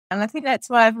And I think that's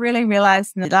what I've really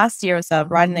realized in the last year or so of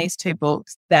writing these two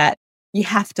books, that you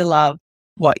have to love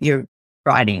what you're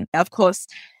writing. Of course,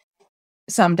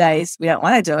 some days we don't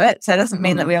want to do it. So it doesn't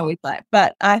mean that we always like,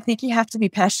 but I think you have to be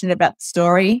passionate about the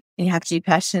story and you have to be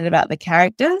passionate about the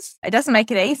characters. It doesn't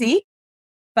make it easy,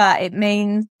 but it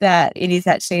means that it is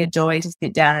actually a joy to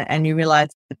sit down and you realize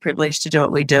the privilege to do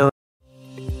what we do.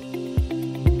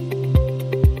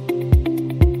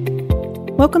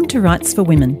 Welcome to Writes for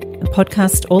Women, a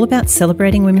podcast all about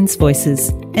celebrating women's voices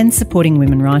and supporting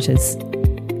women writers.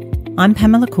 I'm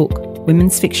Pamela Cook,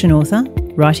 women's fiction author,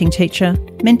 writing teacher,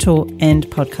 mentor and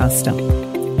podcaster.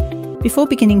 Before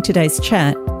beginning today's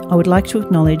chat, I would like to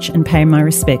acknowledge and pay my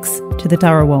respects to the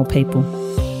Dharawal people,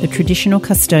 the traditional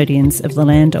custodians of the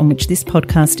land on which this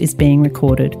podcast is being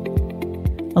recorded,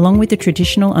 along with the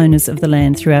traditional owners of the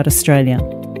land throughout Australia,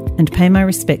 and pay my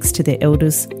respects to their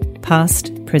elders,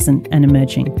 past, present and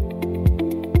emerging.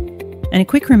 And a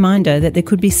quick reminder that there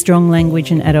could be strong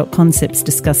language and adult concepts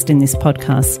discussed in this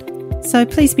podcast, so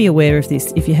please be aware of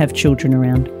this if you have children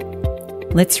around.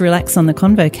 Let's relax on the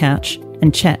convo couch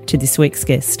and chat to this week's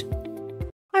guest.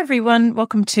 Hi everyone,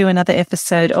 welcome to another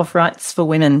episode of Writes for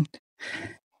Women.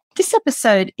 This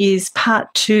episode is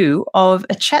part 2 of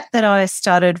a chat that I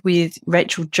started with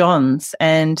Rachel Johns,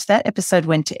 and that episode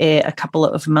went to air a couple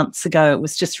of months ago. It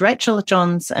was just Rachel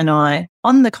Johns and I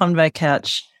on the convo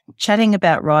couch chatting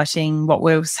about writing, what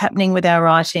was happening with our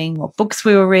writing, what books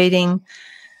we were reading,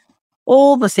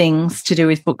 all the things to do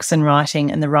with books and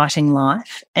writing and the writing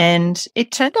life. And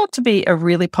it turned out to be a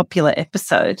really popular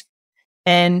episode.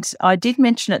 And I did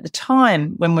mention at the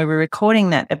time when we were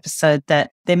recording that episode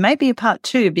that there may be a part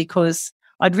 2 because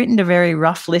I'd written a very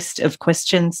rough list of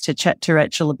questions to chat to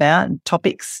Rachel about and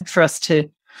topics for us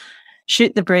to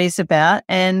shoot the breeze about.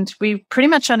 And we pretty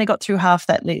much only got through half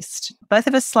that list. Both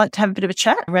of us like to have a bit of a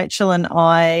chat. Rachel and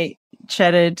I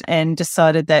chatted and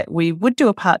decided that we would do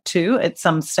a part 2 at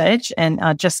some stage and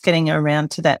are just getting around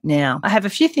to that now. I have a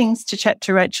few things to chat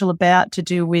to Rachel about to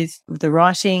do with the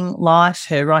writing life,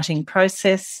 her writing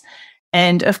process.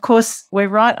 And of course, we're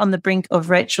right on the brink of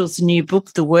Rachel's new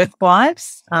book, The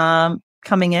Workwives,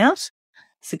 coming out.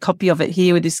 It's a copy of it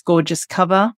here with this gorgeous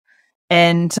cover.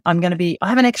 And I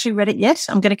haven't actually read it yet.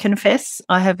 I'm going to confess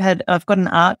I've got an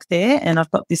ARC there and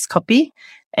I've got this copy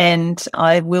and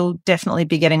I will definitely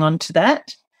be getting on to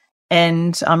that.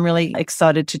 And I'm really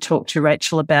excited to talk to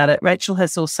Rachel about it. Rachel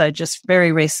has also just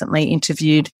very recently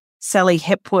interviewed Sally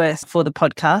Hepworth for the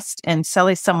podcast. And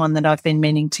Sally's someone that I've been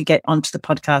meaning to get onto the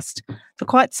podcast for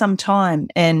quite some time.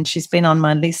 And she's been on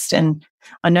my list. And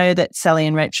I know that Sally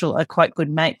and Rachel are quite good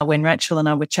mates. When Rachel and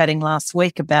I were chatting last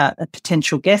week about a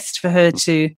potential guest for her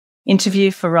to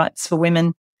interview for Writes for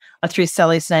Women, I threw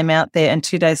Sally's name out there and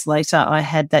 2 days later I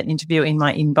had that interview in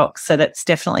my inbox. So that's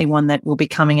definitely one that will be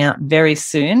coming out very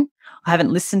soon. I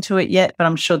haven't listened to it yet, but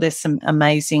I'm sure there's some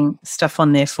amazing stuff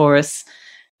on there for us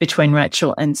between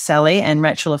Rachel and Sally. And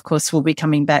Rachel, of course, will be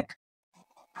coming back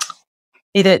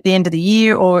either at the end of the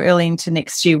year or early into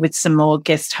next year with some more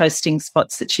guest hosting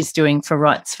spots that she's doing for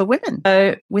Writes for Women.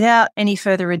 So without any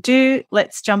further ado,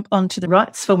 let's jump onto the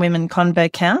Writes for Women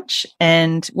convo couch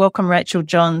and welcome Rachel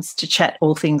Johns to chat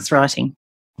all things writing.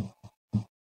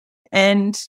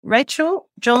 And Rachel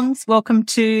Johns, welcome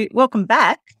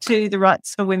back to the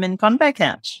Writes for Women convo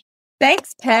couch.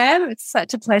 Thanks, Pam. It's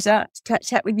such a pleasure to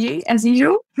chat with you, as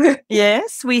usual.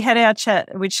 Yes, we had our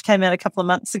chat, which came out a couple of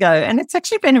months ago, and it's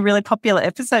actually been a really popular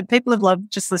episode. People have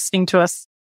loved just listening to us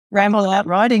ramble out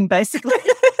writing, basically.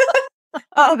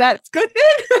 Oh, that's good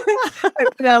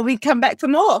then. We come back for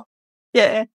more.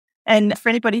 Yeah. And for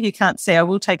anybody who can't see, I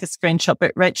will take a screenshot,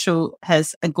 but Rachel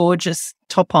has a gorgeous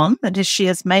top on that she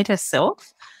has made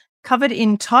herself, covered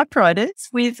in typewriters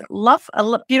with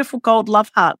a beautiful gold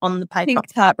love heart on the paper. Pink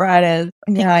typewriters.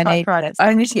 Yeah,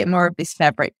 I need to get more of this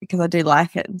fabric because I do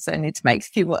like it. And so I need to make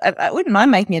people, I wouldn't mind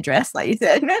making a dress like you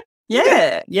said.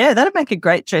 Yeah, that'd make a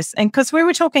great dress. And because we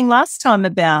were talking last time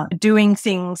about doing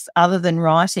things other than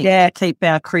writing to keep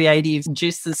our creative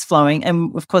juices flowing.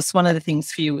 And of course, one of the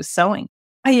things for you was sewing.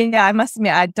 Oh, yeah, I must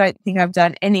admit, I don't think I've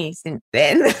done any since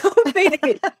then.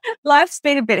 Life's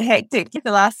been a bit hectic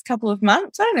the last couple of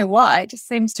months. I don't know why. It just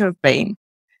seems to have been.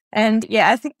 And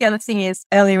yeah, I think the other thing is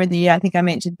earlier in the year, I think I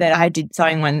mentioned that I did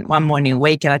sewing one morning a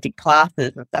week and I did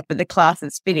classes and stuff, but the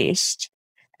classes finished.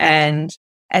 And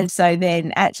so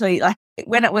then actually, like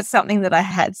when it was something that I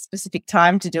had specific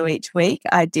time to do each week,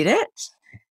 I did it.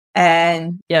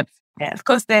 And yeah, of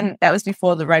course, then that was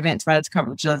before the Romance Writers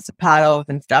Conference I was a part of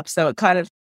and stuff. So it kind of,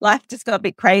 life just got a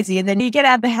bit crazy. And then you get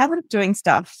out of the habit of doing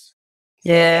stuff.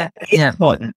 Yeah. It's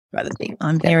important for other things.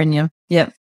 I'm hearing you.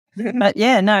 Yep. But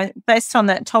yeah, no, based on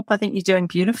that top, I think you're doing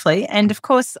beautifully. And of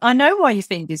course, I know why you've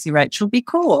been busy, Rachel,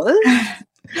 because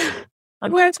the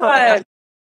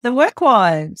Work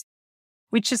Wives,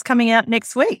 which is coming out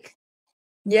next week.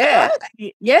 Yeah.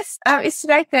 Right? Yes. It's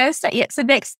today, Thursday. Yeah. So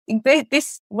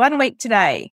this 1 week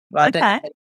today, Okay.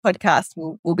 Podcast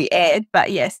will be aired,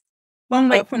 but yes, 1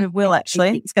 week from it will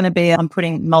actually. It's going to be, I'm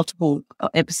putting multiple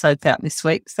episodes out this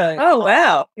week. So, oh,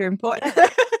 wow. You're important.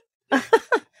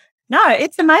 No,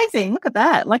 it's amazing. Look at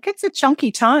that. Like, it's a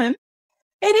chunky tome.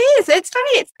 It is. It's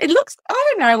funny. It looks, I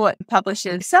don't know what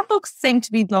publishers, some books seem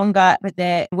to be longer, but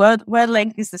their word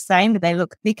length is the same, but they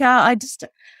look thicker. I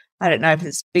don't know if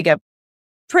it's bigger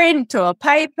print or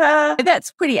paper.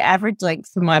 That's pretty average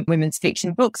length for my women's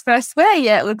fiction books. But I swear,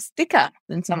 yeah, it looks thicker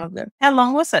than some of them. How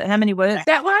long was it? How many words?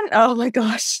 That one? Oh my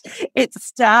gosh. It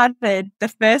started the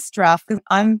first draft because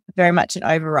I'm very much an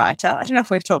overwriter. I don't know if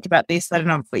we've talked about this. I don't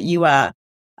know if you are.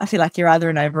 I feel like you're either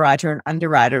an overwriter or an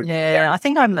underwriter. Yeah, I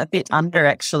think I'm a bit under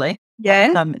actually.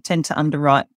 Yeah. I tend to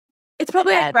underwrite. It's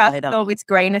probably a rough always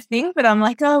greener thing, but I'm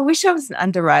like, oh, I wish I was an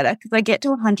underwriter because I get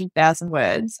to 100,000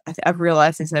 words. I've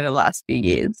realised this over the last few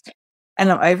years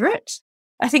and I'm over it.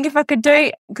 I think if I could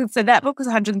do, so that book was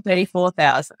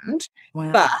 134,000,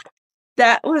 wow. But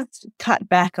that was cut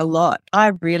back a lot. I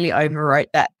really overwrote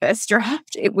that first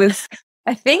draft. It was,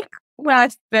 I think when I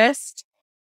first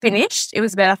finished, it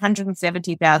was about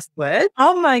 170,000 words.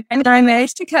 Oh my! And I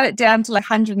managed to cut it down to like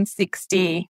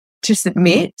 160 to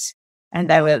submit. And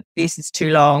they were, this is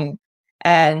too long.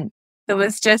 And it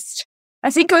was just, I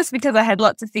think it was because I had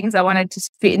lots of things I wanted to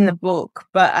fit in the book,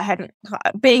 but I hadn't,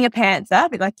 being a pantser, a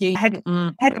bit like you, hadn't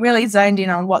really zoned in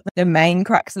on what the main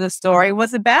crux of the story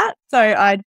was about. So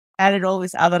I added all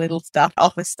this other little stuff,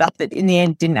 office stuff that in the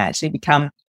end didn't actually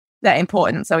become that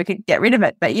important. So we could get rid of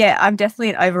it. But yeah, I'm definitely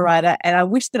an overwriter and I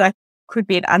wish that I could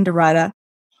be an underwriter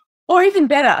or even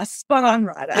better, a spot-on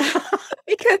writer.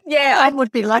 Because, yeah, I would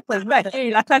be likely. But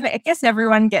like, I guess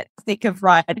everyone gets sick of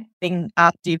writing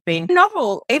after you've been a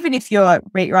novel. Even if you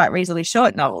write reasonably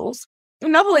short novels, a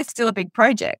novel is still a big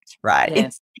project, right? Yeah.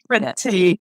 It's different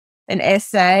to an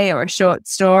essay or a short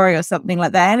story or something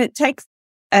like that. And it takes,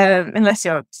 unless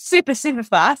you're super, super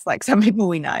fast, like some people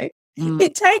we know,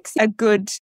 it takes a good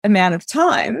amount of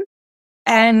time.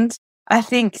 And I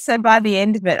think, so by the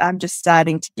end of it, I just start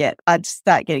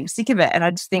getting sick of it. And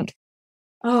I just think,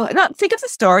 not think of the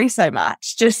story so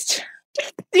much. Just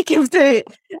think of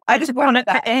I just want it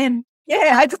to end.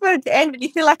 Yeah, I just want it to end, but you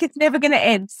feel like it's never going to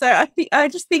end. So I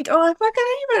just think, if I could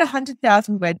only write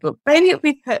 100,000 word book, maybe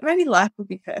maybe life would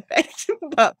be perfect,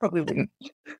 but probably wouldn't.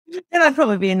 Then I'd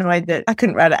probably be annoyed that I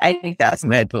couldn't write an 80,000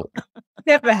 word book.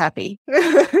 Never happy.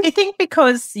 Do you think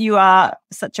because you are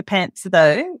such a pantser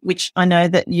though, which I know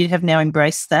that you have now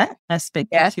embraced that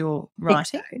aspect of your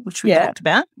writing, which we talked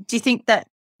about, do you think that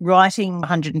writing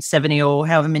 170 or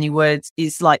however many words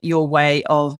is like your way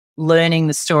of learning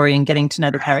the story and getting to know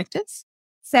the characters?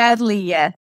 Sadly,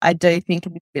 yeah, I do think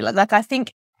it's a bit like I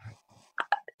think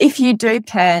if you do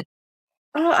pant,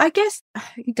 I guess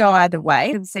you go either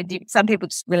way. As I said, some people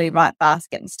just really write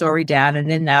fast, get the story down, and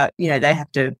then they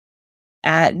have to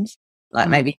add, like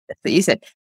maybe that's what you said.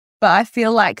 But I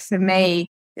feel like for me,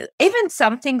 even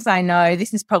some things I know,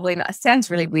 this is probably not, it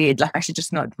sounds really weird, like I should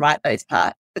just not write those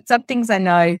parts. But some things I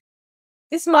know,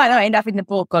 this might not end up in the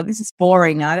book or this is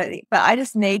boring, I don't think, but I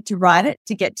just need to write it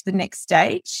to get to the next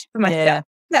stage for myself. Yeah.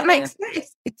 That makes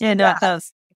sense. It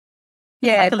does.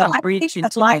 Yeah. Like a little bridge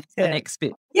into the next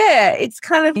bit. Yeah, it's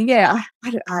kind of,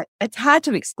 it's hard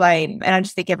to explain. And I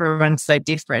just think everyone's so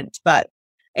different. But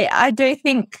I do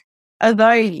think,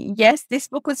 although, yes, this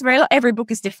book was every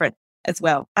book is different as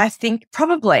well. I think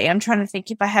probably, I'm trying to think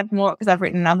if I have more, because I've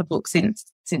written another book since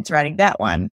writing that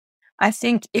one. I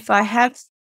think if I have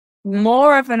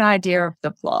more of an idea of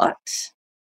the plot,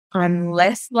 I'm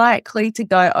less likely to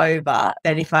go over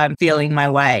than if I'm feeling my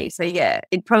way. So yeah,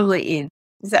 it probably is.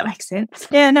 Does that make sense?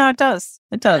 Yeah, no, it does.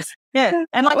 It does. Yeah.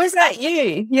 And like, was that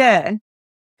you? Yeah.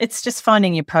 It's just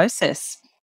finding your process.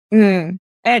 And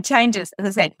it changes,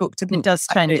 as I said, book to book. It does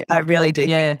change. I really do.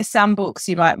 Yeah. Some books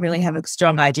you might really have a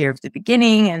strong idea of the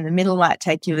beginning and the middle might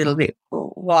take you a little bit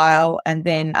while. And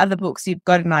then other books, you've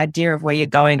got an idea of where you're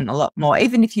going a lot more.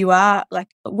 Even if you are, like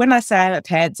when I say I'm a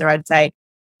pantser, I'd say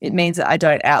it means that I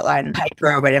don't outline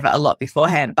paper or whatever a lot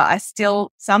beforehand. But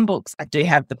some books, I do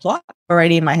have the plot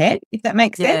already in my head, if that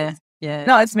makes sense. Yeah.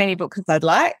 Not as many books as I'd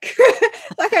like.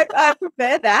 I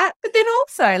prefer that. But then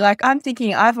also, like, I'm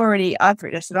thinking I've written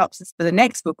a synopsis for the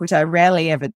next book, which I rarely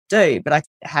ever do, but I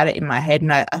had it in my head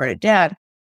and I wrote it down.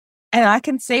 And I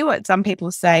can see what some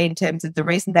people say in terms of the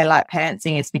reason they like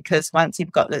pantsing is because once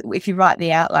you've got if you write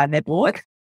the outline, they're bored.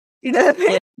 You know what I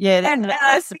mean? Yeah, And that's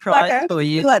I a surprise for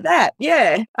you. like that.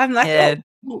 Yeah. I'm like, Yeah.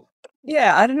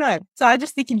 yeah, I don't know. So I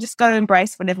just think you just got to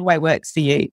embrace whatever way works for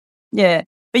you. Yeah.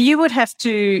 But you would have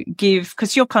to give,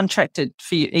 because you're contracted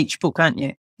for each book, aren't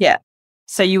you? Yeah.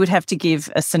 So you would have to give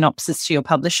a synopsis to your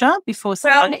publisher before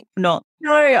starting? Not.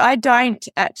 No, I don't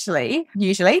actually,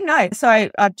 usually. No. So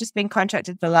I've just been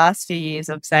contracted for the last few years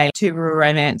of, say, 2 rural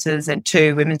romances and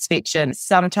 2 women's fiction.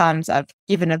 Sometimes I've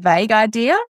given a vague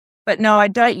idea, but no, I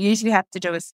don't usually have to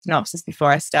do a synopsis before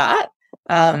I start.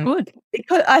 Good.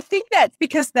 Because I think that's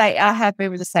because they have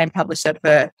been with the same publisher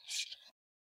for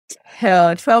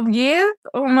 12 years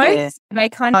almost. Yeah. They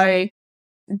kind of know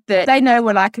that they know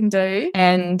what I can do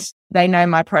and they know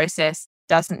my process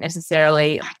doesn't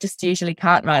necessarily, I just usually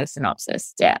can't write a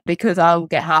synopsis. Yeah, because I'll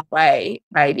get halfway,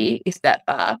 maybe, if that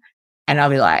far, and I'll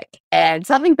be like, and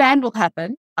something bad will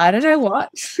happen. I don't know what.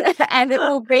 And it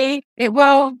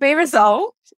will be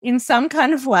resolved in some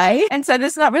kind of way. And so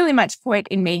there's not really much point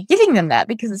in me giving them that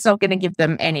because it's not going to give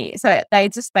them any. So they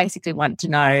just basically want to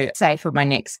know, say for my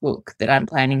next book that I'm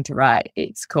planning to write,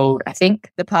 it's called, I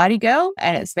think, The Party Girl.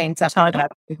 And it's been something that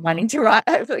I've been wanting to write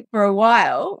for a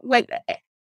while.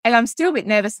 And I'm still a bit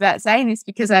nervous about saying this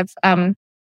because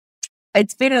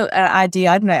it's been an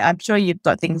idea. I don't know. I'm sure you've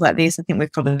got things like this. I think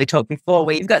we've probably talked before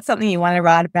where you've got something you want to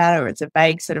write about or it's a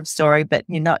vague sort of story, but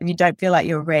you don't feel like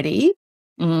you're ready.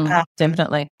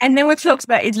 Definitely. And then we've talked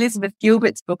about Elizabeth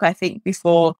Gilbert's book, I think,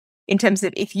 before, in terms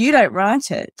of if you don't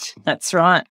write it. That's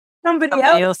right. Somebody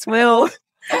else will.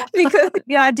 Because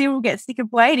the idea will get sick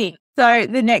of waiting. So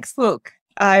the next book,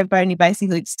 I've only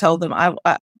basically just told them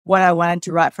what I wanted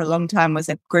to write for a long time was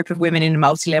a group of women in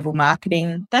multi-level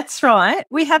marketing. That's right.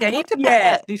 We have talked about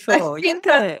that before. I think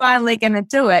I'm finally going to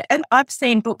do it. And I've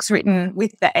seen books written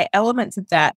with the elements of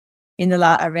that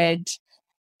I read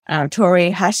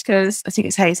Tori Hashka's, I think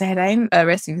it's how you say her name,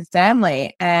 Resting with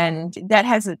Family. And that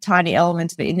has a tiny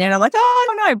element of it in there. And I'm like,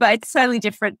 oh, no, but it's totally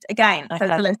different again. Okay. So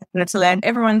it's a lesson to learn.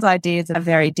 Everyone's ideas are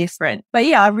very different. But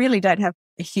yeah, I really don't have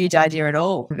a huge idea at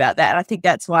all about that. And I think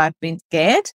that's why I've been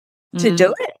scared to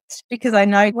do it, because I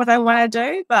know what I want to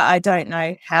do, but I don't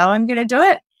know how I'm going to do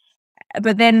it.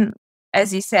 But then,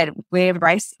 as you said, we're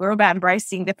about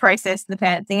embracing the process and the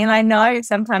parenting. And I know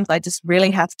sometimes I just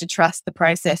really have to trust the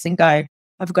process and go,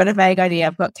 I've got a vague idea,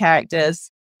 I've got characters,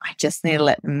 I just need to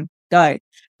let them go.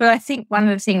 But I think one of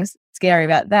the things scary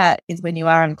about that is when you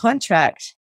are on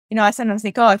contract, I sometimes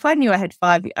think, if I knew I had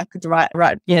 5, I could write.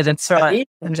 Yeah, that's right.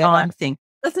 The time thing.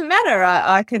 Doesn't matter.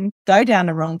 I can go down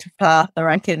the wrong path, or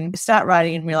I can start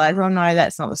writing and realize, oh no,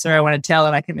 that's not the story I want to tell,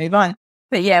 and I can move on.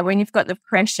 But yeah, when you've got the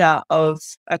pressure of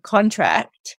a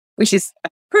contract, which is a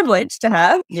privilege to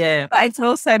have, but it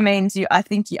also means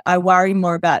I worry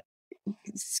more about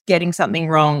getting something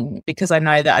wrong because I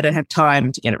know that I don't have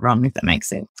time to get it wrong, if that makes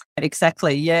sense.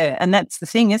 Exactly, yeah. And that's the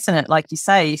thing, isn't it? Like you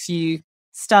say, if you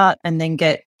start and then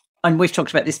and we've talked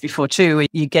about this before too, where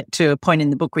you get to a point in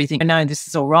the book where you think, no, this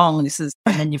is all wrong, and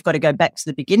then you've got to go back to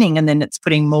the beginning, and then it's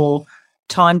putting more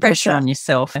time pressure on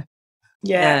yourself.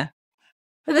 Yeah.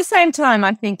 At the same time,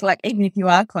 I think, like, even if you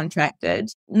are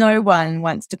contracted, no one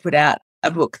wants to put out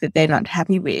a book that they're not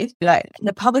happy with. Like,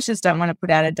 the publishers don't want to put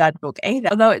out a dud book either.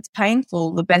 Although it's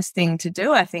painful, the best thing to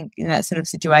do, I think, in that sort of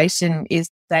situation is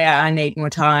say, I need more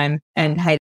time, and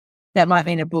hey, that might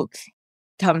mean a book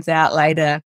comes out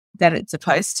later than it's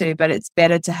supposed to, but it's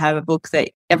better to have a book that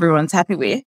everyone's happy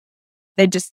with. They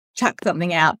just chuck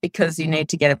something out because you need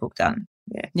to get a book done.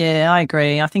 Yeah, I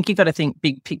agree. I think you've got to think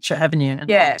big picture, haven't you?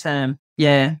 Yeah.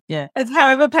 It's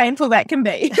however painful that can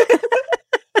be.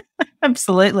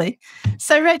 Absolutely.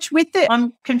 So, Rach,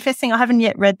 I'm confessing I haven't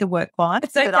yet read The Workwife.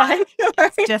 It's okay.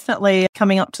 It's definitely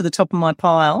coming up to the top of my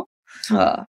pile.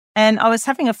 Oh. And I was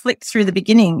having a flick through the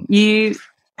beginning. You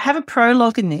have a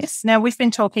prologue in this. Now, we've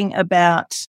been talking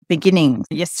about beginnings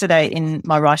yesterday in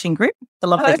my writing group, the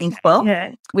Lovely Inkwell.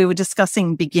 Yeah. We were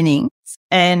discussing beginnings,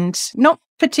 and not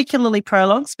particularly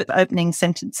prologues, but opening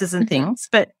sentences and things.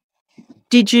 But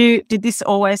did this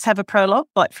always have a prologue,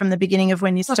 like from the beginning of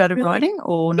when you started writing,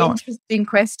 or not? Interesting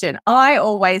question. I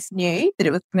always knew that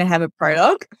it was going to have a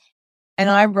prologue, and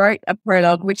I wrote a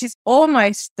prologue, which is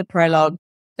almost the prologue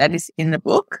that is in the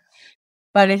book,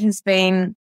 but it has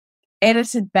been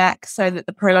edited back so that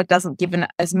the prologue doesn't give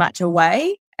as much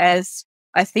away as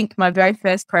I think my very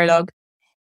first prologue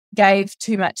gave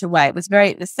too much away. It was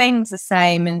the scene was the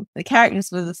same and the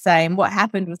characters were the same. What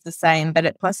happened was the same, but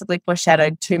it possibly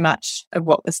foreshadowed too much of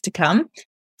what was to come.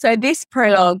 So this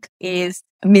prologue is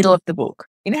the middle of the book.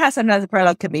 You know how sometimes a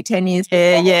prologue can be 10 years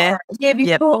before,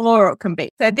 or it can be.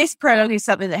 So this prologue is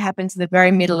something that happens in the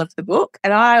very middle of the book.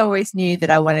 And I always knew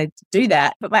that I wanted to do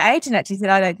that. But my agent actually said,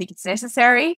 I don't think it's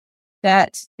necessary.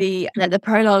 that the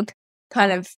prologue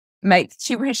kind of makes,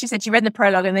 she said she read the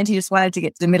prologue and then she just wanted to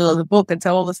get to the middle of the book. And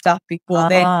so all the stuff before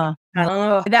then,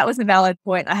 that was a valid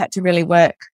point I had to really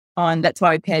work on. That's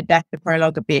why we pared back the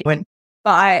prologue a bit.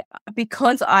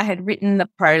 Because I had written the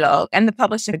prologue and the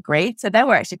publisher agreed, so they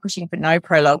were actually pushing for no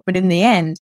prologue. But in the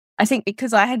end, I think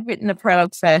because I had written the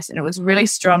prologue first and it was really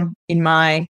strong in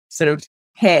my sort of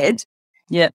head.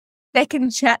 Yeah.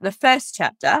 The first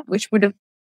chapter, which would have,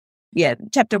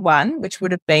 chapter 1, which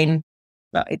would have been,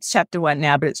 well, it's chapter 1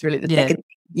 now, but it's really the second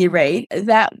you read.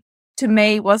 That to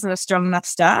me wasn't a strong enough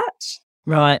start.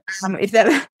 Right.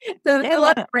 There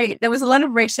was a lot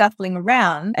of reshuffling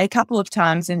around a couple of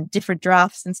times in different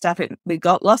drafts and stuff. We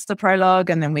lost the prologue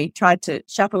and then we tried to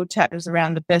shuffle chapters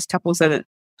around the first couple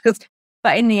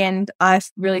but in the end, I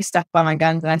really stuck by my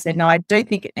guns and I said, no, I do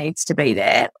think it needs to be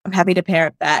there. I'm happy to pair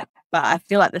it back. But I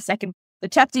feel like the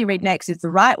chapter you read next is the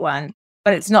right one,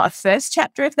 but it's not a first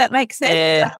chapter, if that makes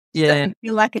sense. Yeah. I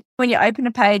feel like when you open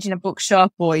a page in a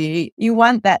bookshop or you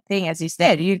want that thing, as you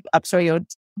said, I'm sure your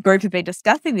group have been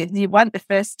discussing this, you want the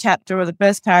first chapter or the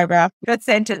first paragraph, first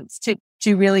sentence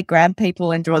to really grab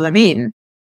people and draw them in.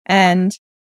 And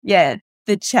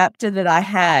the chapter that I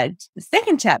had, the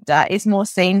second chapter, is more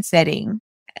scene setting.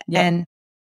 Yeah. And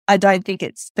I don't think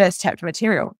it's first chapter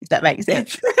material, if that makes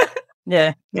sense.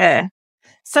 Yeah.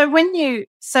 So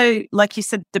like you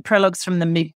said, the prologue's from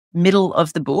the middle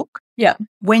of the book. Yeah.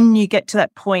 When you get to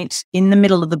that point in the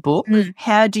middle of the book,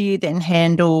 how do you then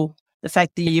handle the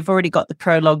fact that you've already got the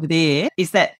prologue there?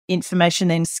 Is that information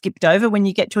then skipped over when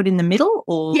you get to it in the middle?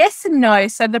 Or yes and no.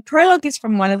 So the prologue is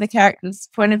from one of the characters'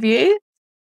 point of view.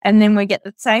 And then we get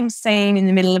the same scene in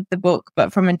the middle of the book,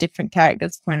 but from a different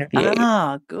character's point of view.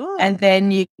 Ah, good. And then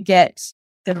you get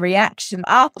the reaction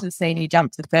after the scene, you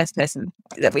jump to the first person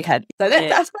that we had. So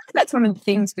that's one of the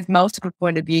things with multiple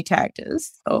point of view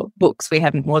characters or books. We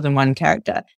have more than one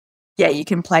character. Yeah, you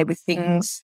can play with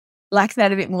things like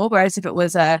that a bit more. Whereas if it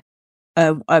was a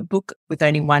book with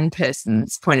only one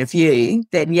person's point of view,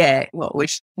 then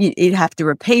you'd have to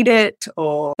repeat it.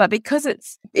 But because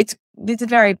it's a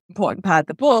very important part of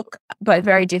the book, but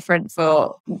very different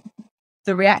for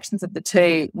the reactions of the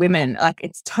two women. Like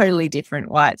it's totally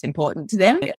different why it's important to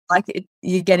them. Like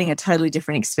you're getting a totally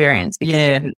different experience.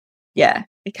 Because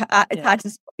it's hard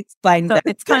to explain. So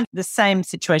it's kind of the same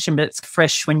situation, but it's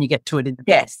fresh when you get to it in the book.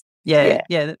 Yes. Yeah.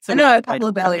 I know a couple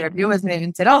of early reviewers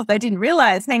even said, they didn't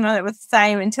realize, hang on, it was the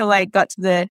same until they got to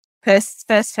the first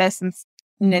person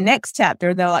in the next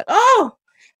chapter. They're like, oh.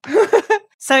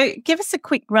 So give us a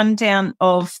quick rundown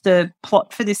of the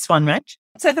plot for this one, Rach.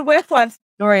 So the work-wife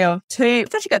story of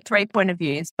it's actually got 3 point of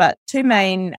views, but two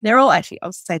main, they're all actually,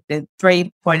 I'll say the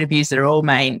 3 point of views that are all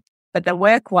main. But the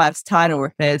work-wife's title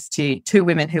refers to 2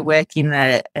 women who work in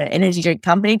an energy drink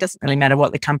company. Doesn't really matter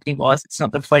what the company was. It's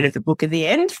not the point of the book at the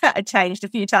end. It changed a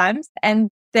few times. And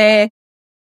they're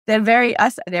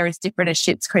as different as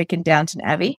Schitt's Creek and Downton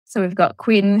Abbey. So we've got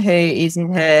Quinn, who is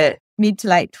in her mid to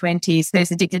late 20s,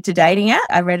 who's addicted to dating apps.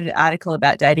 I read an article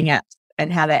about dating apps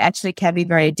and how they actually can be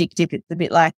very addictive. It's a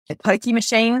bit like the pokey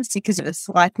machines because of the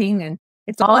swiping and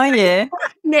it's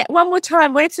one more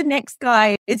time. What if the next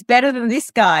guy is better than this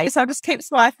guy? So I'll just keep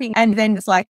swiping, and then it's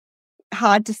like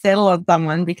hard to settle on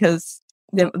someone because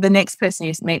the next person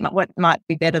you meet might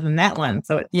be better than that one.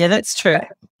 So that's true.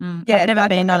 Yeah, I've never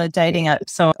been on a dating app,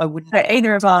 so I wouldn't.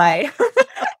 Either have I.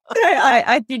 So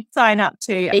I did sign up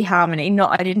to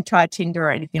eHarmony. I didn't try Tinder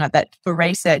or anything like that for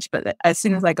research, but as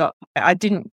soon as I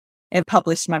didn't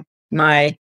publish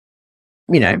my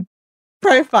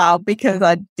profile because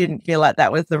I didn't feel like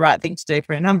that was the right thing to do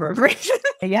for a number of reasons.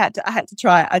 I had to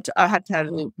try. I had to have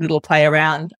a little play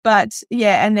around. But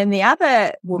and then the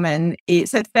other woman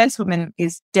the first woman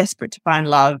is desperate to find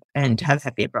love and to have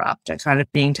happy ever after kind of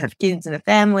thing, to have kids and a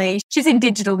family. She's in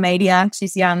digital media.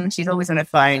 She's young. She's always on her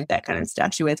phone, that kind of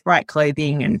stuff. She wears bright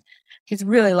clothing and she's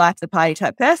really life of the party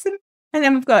type person. And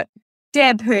then we've got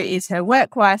Deb, who is her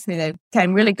work wife, who they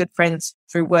became really good friends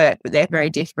through work, but they're very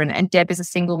different. And Deb is a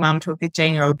single mum to a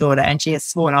 15-year-old daughter, and she has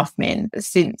sworn off men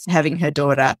since having her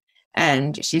daughter.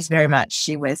 And she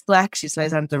wears black, she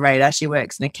stays under the radar, she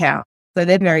works in account. So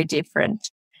they're very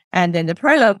different. And then the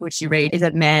prologue, which you read, is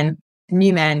a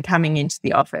new man coming into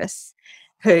the office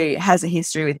who has a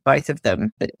history with both of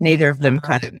them, but neither of them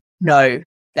kind of know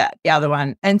that the other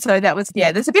one. And so that was,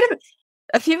 there's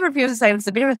a few reviewers say it's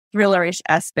a bit of a thrillerish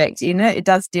aspect in it. It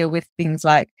does deal with things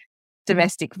like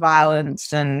domestic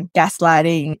violence and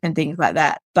gaslighting and things like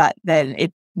that, but then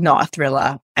it's not a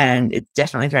thriller, and it's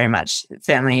definitely very much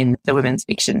firmly in the women's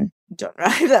fiction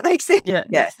genre, if that makes sense.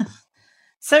 Yeah.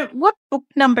 So what book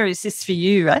number is this for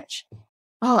you, Rach?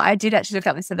 Oh, I did actually look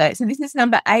up this today. So this is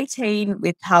number 18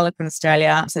 with Harlequin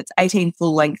Australia. So it's 18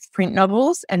 full-length print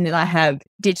novels. And then I have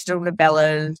digital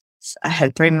novellas. I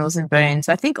had 3 Mills and Boon.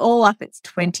 So I think all up it's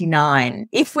 29,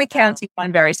 if we're counting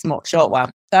one very small, short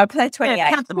one. So I'd say 28. Yeah,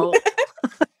 count them all.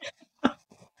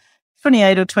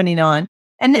 28 or 29.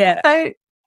 And so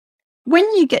when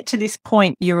you get to this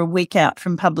point, you're a week out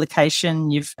from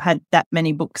publication, you've had that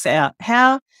many books out.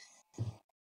 How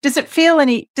does it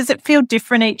feel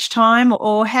different each time,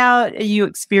 or how are you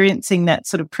experiencing that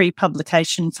sort of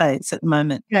pre-publication phase at the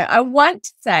moment? No, I want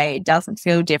to say it doesn't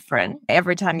feel different.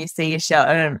 Every time you see a shelf,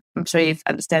 and I'm sure you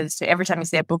understand this too, every time you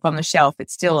see a book on the shelf,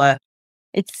 it's still a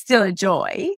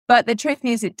joy. But the truth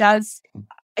is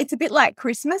it's a bit like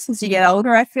Christmas as you get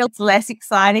older. I feel it's less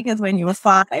exciting as when you were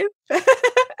 5.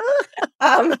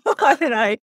 I don't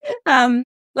know.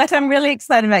 Like I'm really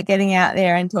excited about getting out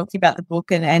there and talking about the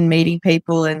book and meeting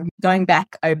people and going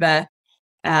back over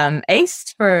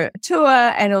east for a tour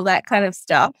and all that kind of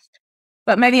stuff.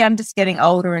 But maybe I'm just getting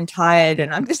older and tired,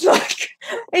 and I'm just like,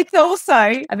 it's also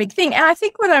a big thing. And I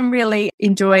think what I'm really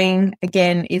enjoying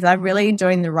again is I'm really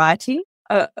enjoying the writing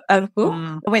of the book.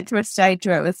 I went through a stage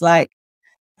where it was like,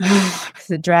 it's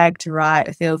a drag to write,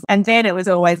 it feels. And then it was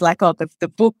always like, oh, the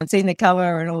book and seeing the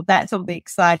cover and all that's all the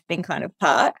exciting kind of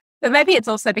part. But maybe it's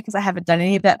also because I haven't done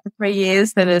any of that for 3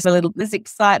 years that there's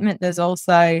excitement. There's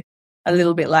also a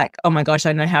little bit like, oh my gosh,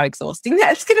 I know how exhausting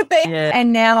that's going to be. Yeah.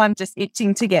 And now I'm just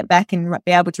itching to get back and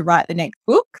be able to write the next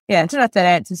book. Yeah, I don't know if that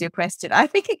answers your question. I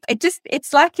think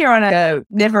it's like you're on a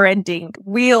never ending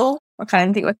wheel. I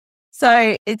kind of think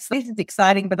so this is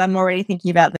exciting, but I'm already thinking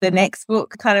about the next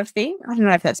book kind of thing. I don't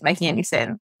know if that's making any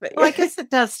sense. But well, I guess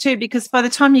it does too, because by the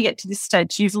time you get to this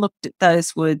stage, you've looked at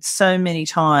those words so many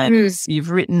times. You've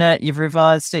written it, you've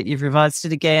revised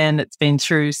it again. It's been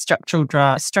through structural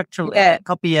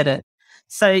copy edit.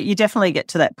 So you definitely get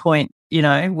to that point,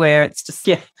 where it's just,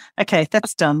 okay,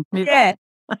 that's done. Yeah,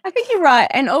 I think you're right.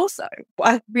 And also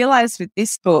I realized with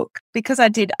this book, because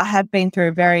I have been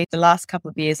through the last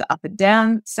couple of years up and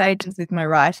down stages with my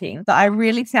writing, that I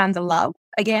really found the love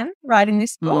again writing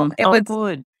this book. It was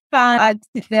good. Fun. I'd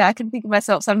sit there, I can think of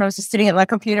myself sometimes just sitting at my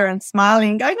computer and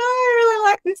smiling, going, oh, I really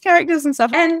like these characters and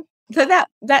stuff. And so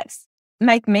that's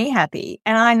make me happy.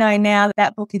 And I know now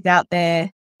that book is out there,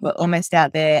 well, almost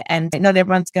out there, and not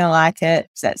everyone's going to like it.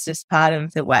 So that's just part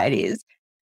of the way it is.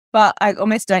 But I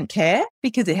almost don't care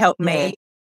because it helped me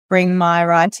bring my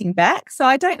writing back. So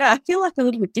I don't know. I feel like a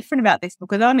little bit different about this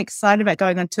book, although I'm excited about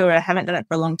going on tour. I haven't done it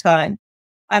for a long time.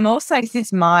 I'm also, this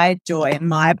is my joy and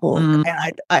my book. And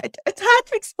it's hard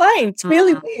to explain. It's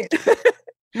really weird.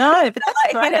 No, but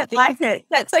that's great. I don't like it.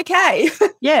 That's okay.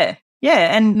 Yeah.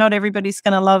 And not everybody's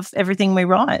going to love everything we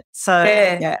write.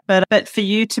 So, but for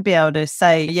you to be able to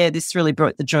say, this really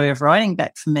brought the joy of writing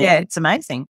back for me. Yeah. It's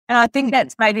amazing. And I think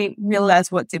that's made me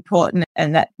realize what's important,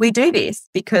 and that we do this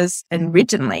because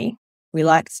originally we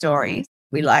liked stories,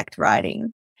 we liked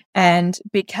writing. And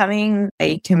becoming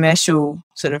a commercial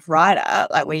sort of writer,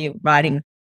 like where you're writing,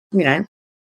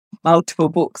 multiple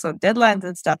books on deadlines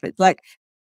and stuff, it's like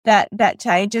that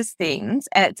changes things,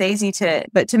 and it's easy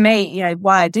but to me,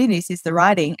 why I do this is the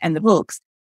writing and the books.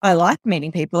 I like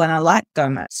meeting people and I like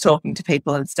going out talking to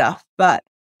people and stuff. But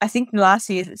I think in the last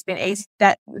years it's been easy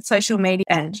that social media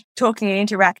and talking and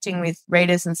interacting with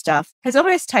readers and stuff has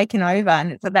almost taken over.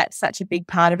 And that's such a big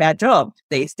part of our job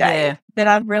these days that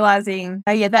I'm realizing,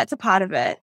 that's a part of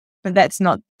it, but that's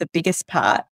not the biggest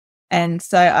part. And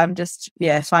so I'm just,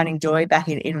 finding joy back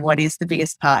in what is the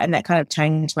biggest part. And that kind of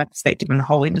changed my perspective on the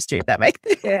whole industry, if that makes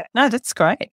sense. Yeah. No, that's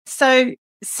great. So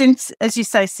since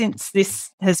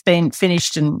this has been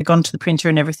finished and gone to the printer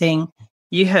and everything,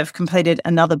 you have completed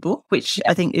another book, which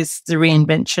I think is The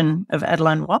Reinvention of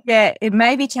Adeline Walsh. Yeah, it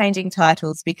may be changing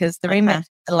titles because The Reinvention of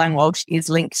Adeline Walsh is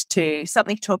linked to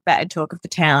Something to Talk About and Talk of the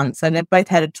Town. So they've both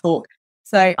had a talk.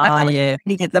 So I'm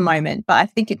reading at the moment, but I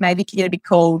think it may be going to be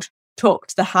called Talk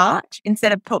to the Heart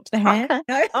instead of Talk to the Hand.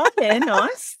 Okay. Oh, yeah,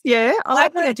 nice. Yeah, I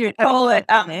wanted to call it.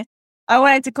 I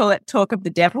wanted to call it Talk of the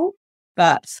Devil,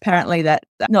 but apparently that's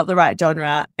not the right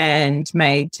genre and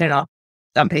may turn off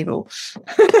some people.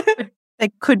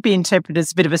 It could be interpreted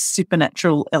as a bit of a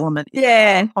supernatural element.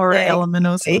 Horror element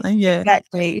or something. Yeah.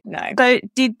 Exactly. No. So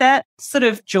did that sort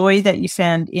of joy that you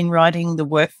found in writing The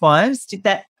Workwives, did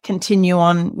that continue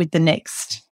on with the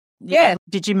next? Yeah.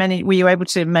 Were you able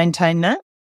to maintain that?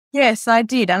 Yes, I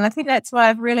did. And I think that's why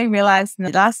I've really realized in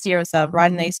the last year or so of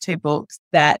writing these 2 books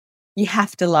that you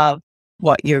have to love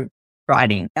what you're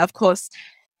writing. Of course,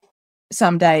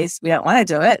 some days we don't want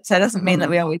to do it. So it doesn't mean that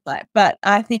we always like, but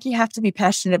I think you have to be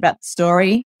passionate about the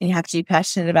story and you have to be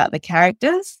passionate about the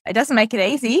characters. It doesn't make it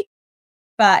easy,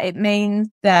 but it means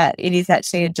that it is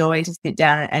actually a joy to sit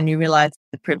down and you realize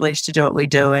the privilege to do what we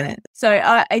do. And so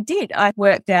I did. I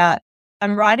worked out,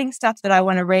 I'm writing stuff that I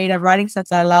want to read. I'm writing stuff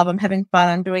that I love. I'm having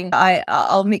fun.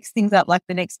 I'll mix things up. Like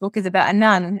the next book is about a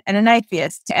nun and an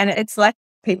atheist. And it's like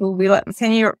people will be like,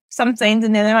 send you some scenes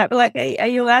and then they might be like, are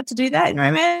you allowed to do that in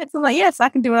romance? I'm like, yes, I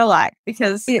can do what I like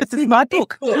because it's my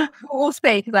book. We'll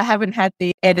see because I haven't had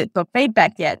the edits or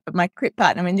feedback yet. But my crypt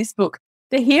partner in this book,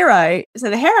 the heroine is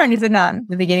a nun at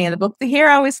the beginning of the book. The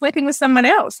hero is sleeping with someone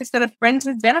else instead of friends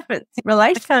with benefits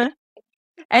relationship. Okay.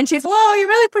 And she's, well, you're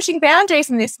really pushing boundaries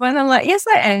in this one. I'm like, yes,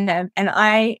 I am. And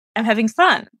I am having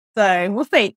fun. So we'll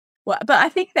see. Well, but I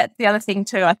think that's the other thing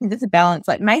too. I think there's a balance.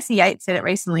 Like Macy Yates said it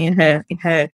recently in her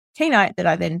keynote that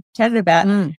I then chatted about.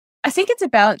 I think it's a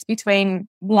balance between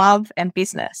love and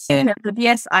business. Yeah.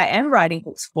 Yes, I am writing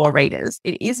books for readers.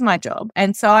 It is my job.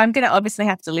 And so I'm going to obviously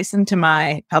have to listen to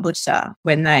my publisher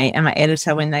and my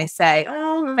editor when they say,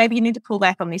 oh, maybe you need to pull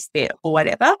back on this bit or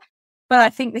whatever. But I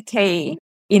think the key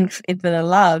in the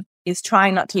love is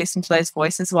trying not to listen to those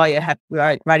voices while you're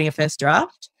writing a first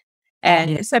draft.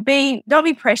 And so don't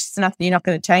be precious enough that you're not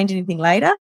going to change anything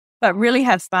later, but really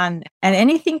have fun. And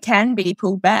anything can be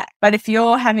pulled back. But if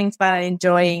you're having fun and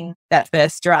enjoying that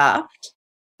first draft,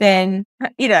 then,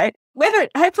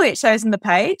 hopefully it shows in the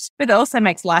page, but it also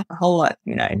makes life a whole lot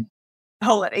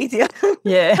easier.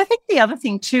 Yeah. I think the other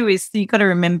thing too is you've got to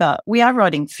remember we are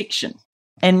writing fiction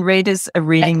and readers are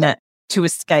reading that to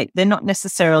escape. They're not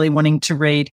necessarily wanting to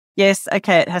read, yes,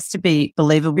 okay, it has to be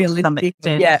believable,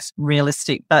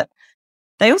 realistic, but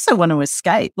they also want to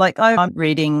escape. Like I'm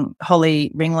reading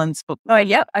Holly Ringland's book. Oh,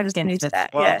 yeah. I just into that.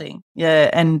 Yeah.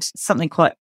 And something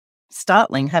quite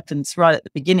startling happens right at the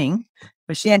beginning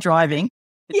where she's driving.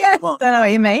 Yeah. I know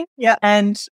what you mean. Yeah.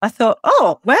 And I thought,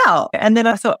 oh, wow. And then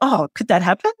I thought, oh, could that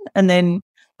happen? And then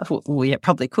I thought, well, yeah,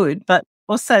 probably could. But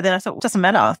also then I thought, well, it doesn't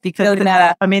matter because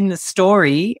I'm in the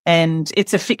story and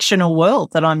it's a fictional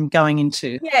world that I'm going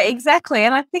into. Yeah, exactly.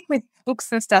 And I think with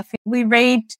books and stuff, we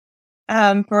read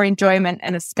for enjoyment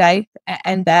and escape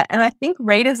and that. And I think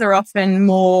readers are often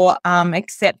more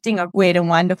accepting of weird and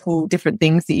wonderful different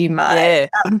things that you might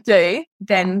do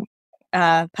than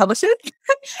publishers.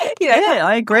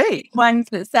 I agree. Ones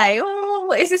that say,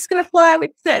 oh, is this going to fly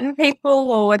with certain people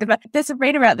or whatever? There's a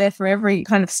reader out there for every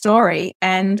kind of story.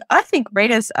 And I think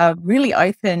readers are really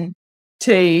open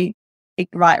to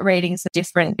readings are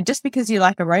different. Just because you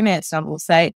like a romance novel,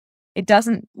 say, it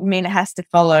doesn't mean it has to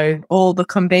follow all the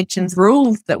conventions,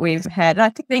 rules that we've had. I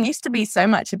think there used to be so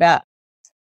much about,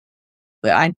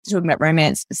 I'm talking about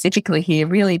romance specifically here,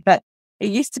 really, but it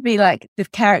used to be like the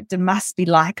character must be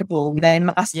likable. They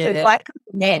must be likable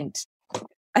meant.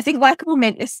 I think likable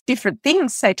meant is different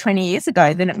things, say 20 years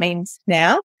ago than it means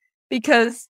now,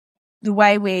 because the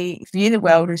way we view the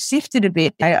world has shifted a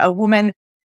bit. A woman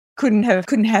couldn't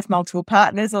have multiple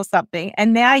partners or something.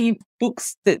 And now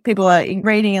books that people are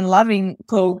reading and loving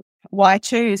called Why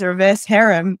Choose or Reverse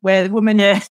Harem, where the woman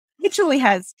literally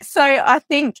has. So I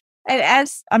think, and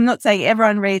as I'm not saying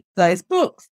everyone reads those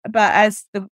books, but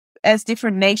as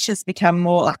different niches become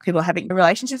more like people having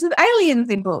relationships with aliens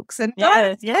in books. And so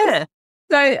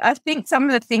I think some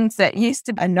of the things that used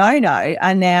to be a no-no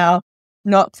are now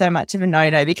not so much of a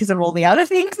no-no because of all the other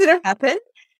things that have happened.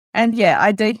 And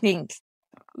I do think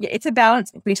it's a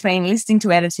balance between listening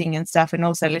to editing and stuff and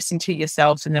also listening to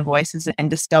yourself and the voices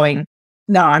and just going,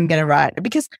 no, I'm going to write.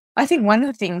 Because I think one of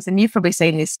the things, and you've probably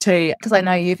seen this too, because I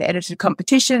know you've edited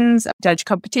competitions, judged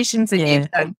competitions, and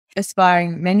you've done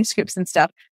aspiring manuscripts and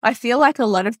stuff. I feel like a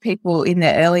lot of people in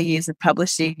their early years of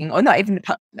publishing, or not even,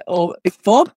 or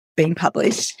before being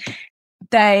published,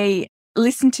 they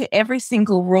listen to every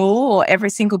single rule or every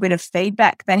single bit of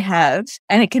feedback they have,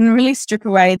 and it can really strip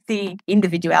away the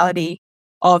individuality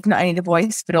of not only the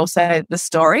voice, but also the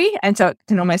story. And so it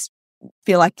can almost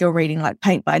feel like you're reading like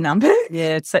paint by number.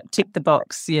 Yeah, it's that tick the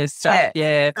box. Yeah.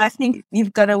 I think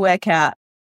you've got to work out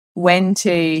when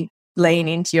to lean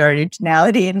into your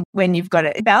originality and when you've got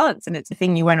it balance, and it's a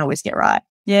thing you won't always get right.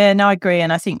 Yeah, no, I agree.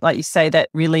 And I think, like you say, that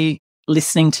really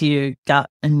listening to your gut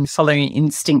and following your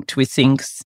instinct with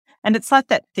things. And it's like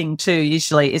that thing too,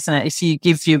 usually, isn't it? If you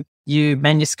give your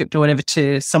manuscript or whatever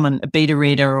to someone, a beta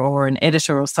reader or an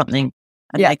editor or something,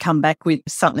 and they come back with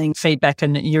something, feedback,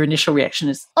 and your initial reaction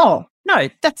is, oh, no,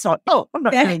 that's not, I'm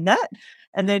not doing that.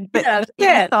 And then, but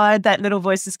inside that little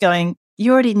voice is going,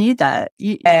 you already knew that.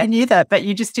 You knew that, but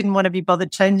you just didn't want to be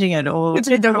bothered changing it or it's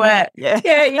the work.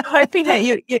 Yeah, you're hoping that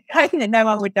you're hoping that no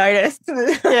one would notice.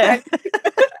 Yeah.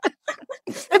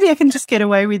 Maybe I can just get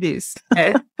away with this.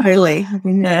 Yeah, totally.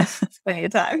 Plenty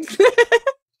of time.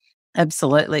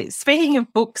 Absolutely. Speaking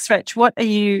of books, Rach, what are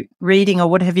you reading or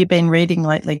what have you been reading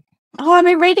lately? Oh, I've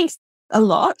been reading a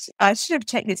lot. I should have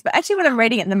checked this, but actually what I'm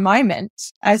reading at the moment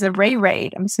as a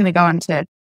reread, I'm just going to go on to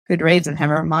Goodreads and have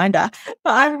a reminder,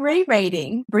 but I'm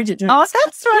rereading Bridget Jones. Oh,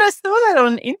 that's right. I saw that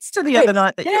on Insta the other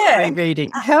night that you were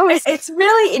rereading. How is It's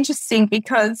really interesting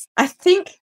because I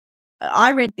think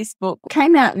I read this book,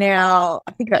 came out now,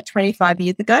 I think about 25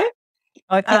 years ago.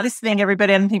 Okay, listening,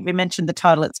 everybody. I don't think we mentioned the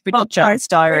title. It's Bridget Jones'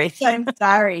 Diary. Bridget Jones'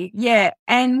 Diary, yeah.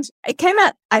 And it came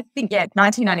out, I think,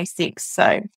 1996.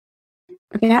 So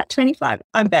about 25.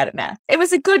 I'm bad at math. It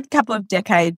was a good couple of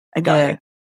decades ago. Yeah.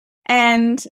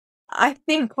 And I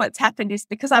think what's happened is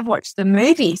because I've watched the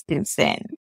movie since then,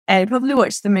 and probably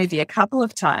watched the movie a couple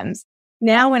of times,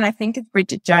 now when I think of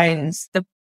Bridget Jones, the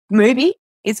movie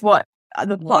is what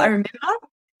the plot I remember.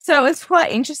 So it was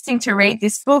quite interesting to read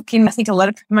this book. And I think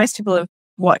most people have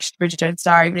watched Bridget Jones'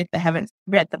 Diary, even if they haven't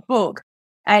read the book.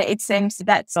 And it seems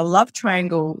that's a love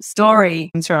triangle story.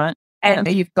 That's right. And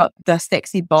you've got the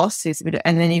sexy boss,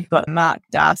 and then you've got Mark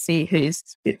Darcy, who's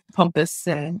a bit pompous.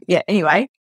 And anyway,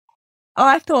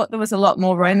 I thought there was a lot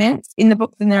more romance in the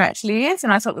book than there actually is.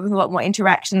 And I thought there was a lot more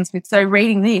interactions with. So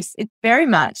reading this, it's very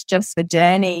much just the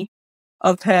journey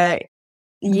of her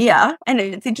year. And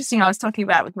it's interesting. I was talking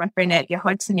about with my friend Edgar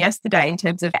Hodgson yesterday in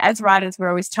terms of, as writers, we're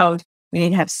always told we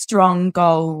need to have strong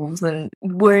goals and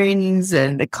wounds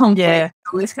and the conflict,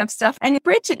 all this kind of stuff. And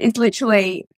Bridget is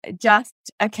literally just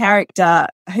a character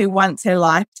who wants her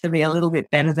life to be a little bit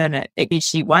better than it.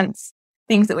 She wants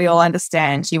things that we all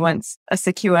understand. She wants a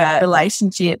secure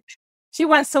relationship. She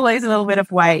wants to lose a little bit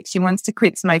of weight. She wants to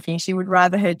quit smoking. She would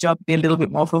rather her job be a little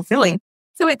bit more fulfilling.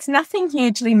 So it's nothing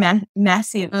hugely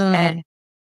massive and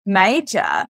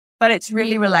major, but it's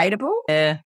really relatable.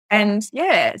 Yeah. And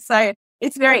so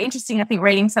it's very interesting, I think,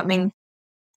 reading something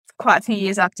quite a few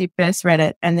years after you first read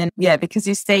it. And then, because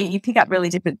you pick up really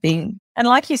different things. And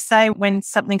like you say, when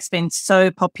something's been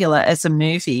so popular as a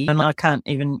movie, and I can't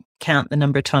even count the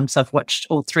number of times I've watched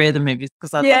all three of the movies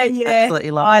because I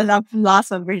absolutely love I love Last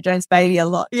one, Bridget Jones' Baby a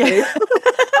lot too. Yeah.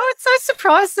 I was so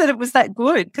surprised that it was that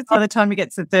good because by the time you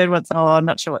get to the third one, it's, I'm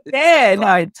not sure what this is.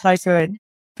 No, it's so good.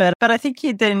 But I think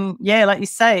you then, like you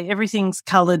say, everything's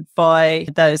coloured by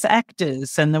those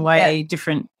actors and the way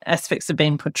different aspects have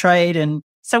been portrayed. And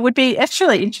so it would be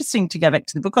actually interesting to go back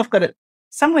to the book. I've got it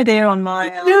somewhere there on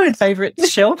my favourite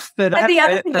shelf, but I haven't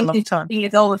read it for a long time.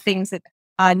 Is all the things that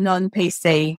are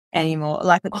non-PC anymore.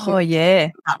 Like,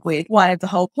 with one of the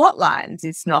whole plot lines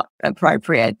is not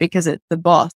appropriate because it's the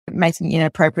boss making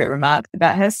inappropriate remarks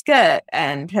about her skirt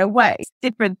and her waist,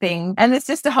 different things. And there's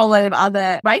just a whole lot of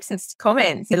other racist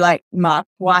comments like Mark's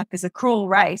wife is a cruel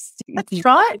race. That's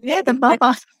right. Yeah, the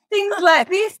mother. Things like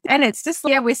this. And it's just,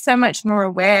 we're so much more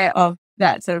aware of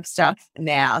that sort of stuff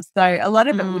now. So a lot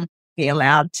of it would be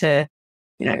allowed to,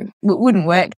 wouldn't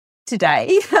work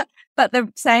today. But at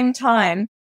the same time,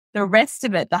 the rest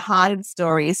of it, the heart of the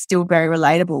story is still very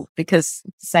relatable because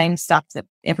it's the same stuff that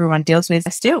everyone deals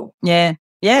with still. Yeah.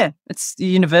 Yeah. It's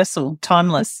universal,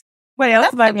 timeless. What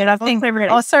else about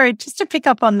me? Sorry, just to pick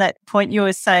up on that point you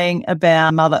were saying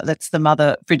about mother, that's the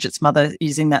mother, Bridget's mother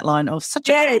using that line of such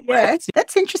a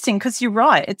That's interesting because you're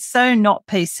right. It's so not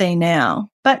PC now.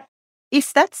 But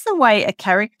if that's the way a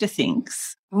character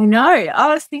thinks, I know.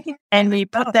 I was thinking, and we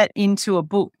put that into a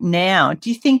book now, do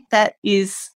you think that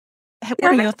is, what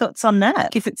are your thoughts on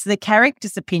that? If it's the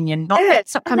character's opinion,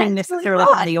 it's not coming necessarily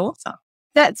from the author.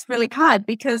 That's really hard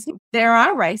because there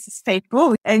are racist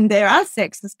people and there are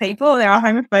sexist people, there are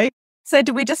homophobes. So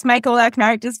do we just make all our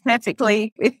characters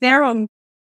perfectly, if they're on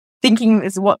thinking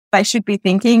is what they should be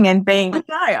thinking and being? No,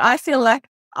 I feel like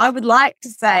I would like to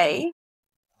say,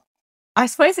 I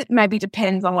suppose it maybe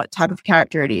depends on what type of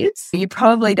character it is. You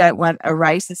probably don't want a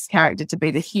racist character to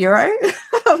be the hero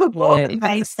of a book.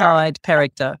 A side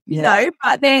character. Yeah. No,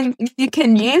 but then you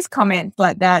can use comments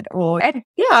like that so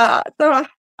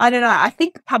I don't know. I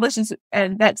think publishers,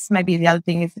 and that's maybe the other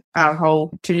thing is our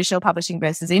whole traditional publishing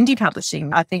versus indie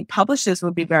publishing. I think publishers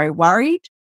would be very worried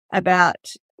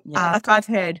about, like I've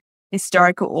heard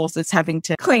historical authors having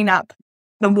to clean up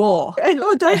the war.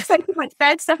 Don't say too much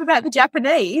bad stuff about the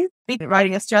Japanese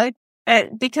writing Australia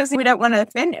because we don't want to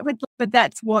offend it. But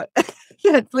that's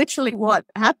that's literally what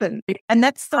happened. And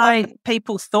that's the way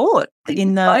people thought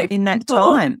in that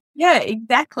time. Yeah,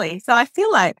 exactly. So I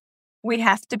feel like we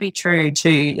have to be true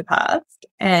to the past.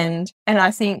 And I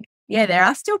think, there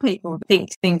are still people who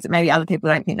think things that maybe other people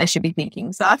don't think they should be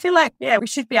thinking. So I feel like, we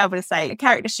should be able to say, a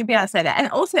character should be able to say that.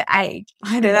 And also age.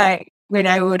 I don't know. We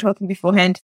were talking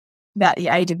beforehand about the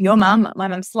age of your mum. My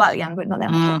mum's slightly younger, but not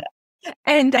that much older.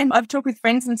 And I've talked with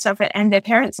friends and stuff, and their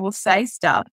parents will say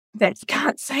stuff that you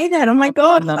can't say that. Oh my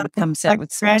God. Mum comes out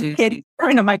with some grandkids,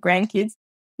 or not my grandkids.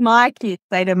 My kids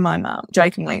say to my mum,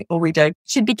 jokingly, or we do,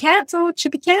 should be cancelled.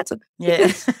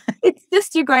 Yeah. It's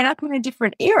just you're growing up in a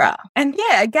different era. And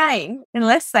yeah, again,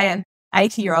 unless, say, an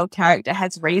 80-year-old character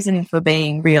has reason for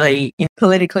being really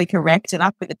politically correct and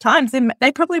up with the times, then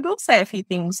they probably will say a few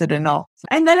things that are not.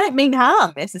 And they don't mean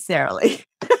harm necessarily.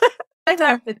 I don't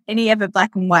know if there's any ever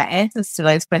black and white answers to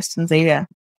those questions either.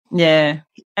 Yeah.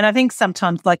 And I think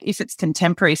sometimes, like, if it's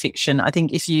contemporary fiction, I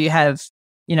think if you have,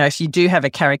 if you do have a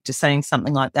character saying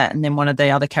something like that and then one of the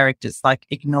other characters like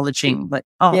acknowledging like,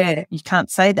 oh, yeah, you can't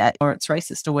say that or it's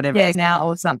racist or whatever. Yeah, now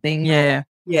or something. Yeah.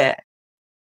 Yeah.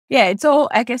 Yeah, it's all,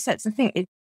 I guess that's the thing.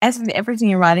 As with everything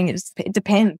you're writing, it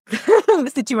depends on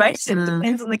the situation. It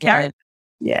depends on the character.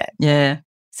 Yeah. Yeah.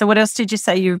 So what else did you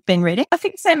say you've been reading? I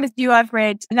think the same as you. I've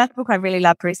read another book I really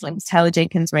loved recently was Taylor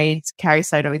Jenkins Reid's Carrie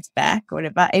Soto Is Back or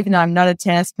whatever, even though I'm not a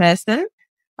tennis person.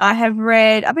 I've been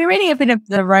reading a bit of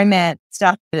the romance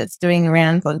stuff that's doing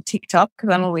around on TikTok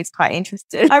because I'm always quite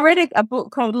interested. I read a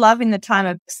book called Love in the Time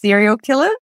of Serial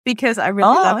Killers because I really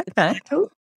love the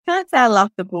title. Can't say I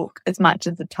love the book as much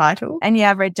as the title. And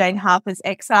yeah, I've read Jane Harper's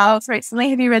Exiles recently.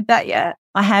 Have you read that yet?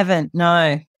 I haven't,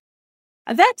 no.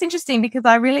 That's interesting because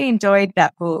I really enjoyed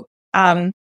that book.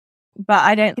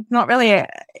 But it's not really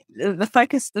the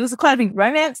focus. There was quite a big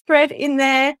romance thread in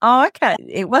there. Oh, okay.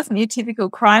 It wasn't your typical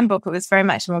crime book. It was very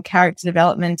much more character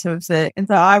development and so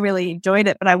I really enjoyed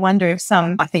it. But I wonder if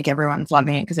I think everyone's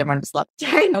loving it because everyone just loves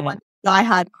Jane.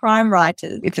 Die-hard crime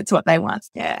writers, if it's what they want.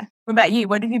 Yeah. What about you?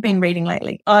 What have you been reading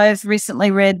lately? I've recently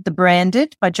read The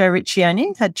Branded by Joe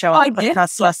Riccioni. Had Joe on the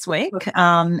podcast last week.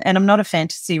 And I'm not a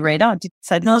fantasy reader. I did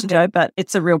say this to Joe, but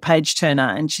it's a real page turner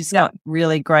and she's got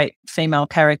really great female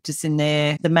characters in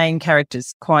there. The main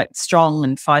character's quite strong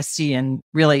and feisty and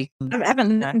really... I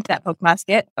haven't listened to that podcast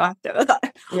yet.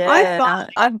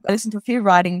 I've listened to a few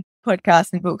writing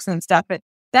podcasts and books and stuff, but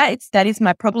that is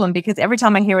my problem because every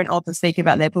time I hear an author speak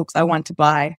about their books, I want to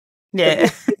buy. Yeah.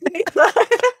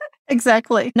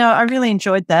 Exactly. No, I really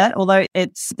enjoyed that, although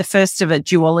it's the first of a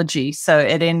duology, so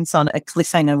it ends on a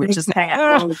cliffhanger, which is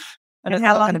how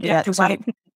long do you have to wait?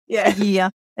 A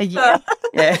year.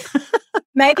 Yeah.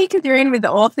 Maybe because you're in with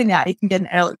the author now, you can get an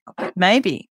early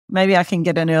copy. Maybe I can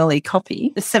get an early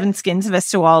copy. The Seven Skins of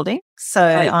Esther Wilding. So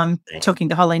I'm talking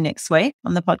to Holly next week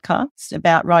on the podcast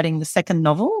about writing the second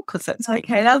novel because that's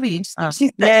okay. That'll be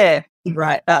interesting. Yeah.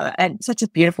 Right. And such a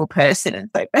beautiful person and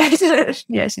so passionate.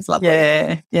 Yeah, she's lovely.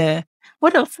 Yeah.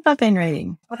 What else have I been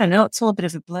reading? I don't know. It's all a bit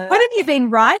of a blur. What have you been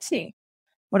writing?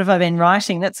 What have I been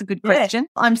writing? That's a good question.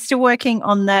 I'm still working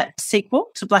on that sequel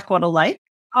to Blackwater Lake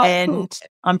and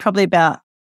I'm probably about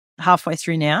halfway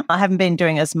through now. I haven't been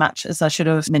doing as much as I should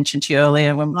have mentioned to you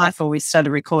earlier before we started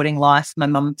recording Life. My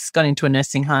mum's gone into a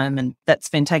nursing home and that's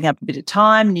been taking up a bit of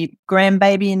time. New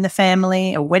grandbaby in the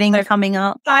family, a wedding coming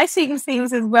up. Exciting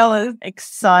things as well as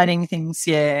exciting things,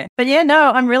 yeah. But yeah,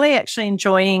 no, I'm really actually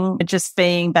enjoying just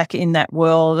being back in that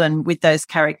world and with those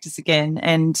characters again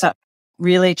and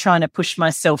really trying to push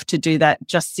myself to do that.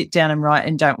 Just sit down and write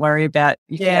and don't worry about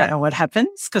you don't know what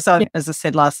happens. Because as I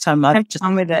said last time, I've just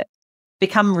on with it.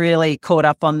 Become really caught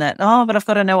up on that. Oh, but I've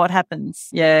got to know what happens.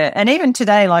 Yeah. And even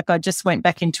today, like I just went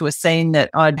back into a scene that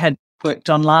I'd had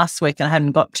worked on last week and I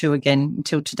hadn't got to again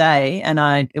until today. And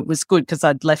it was good because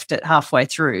I'd left it halfway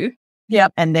through. Yeah.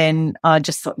 And then I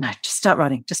just thought, no, just start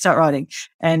writing.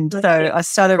 And so I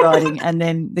started writing and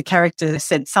then the character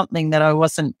said something that I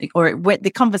wasn't, or the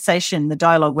conversation, the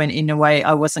dialogue went in a way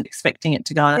I wasn't expecting it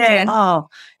to go. And oh,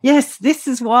 yes, this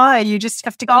is why you just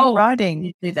have to go writing.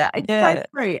 You do that. It's so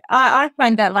true. I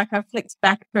find that like I've flicked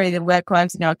back through the work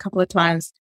lives, a couple of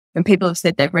times when people have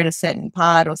said they've read a certain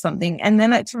part or something. And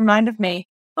then it's reminded me,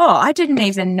 I didn't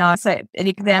even know. So an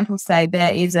example, say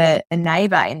there is a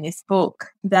neighbor in this book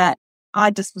that I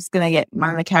just was going to get one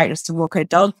of the characters to walk her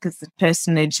dog because the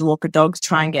person needed to walk her dog to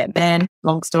try and get banned.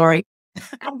 Long story.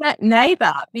 And that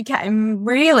neighbor became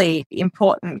really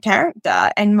important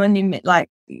character and when you like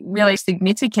really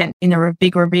significant in a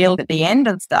big reveal at the end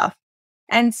and stuff.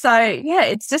 And so,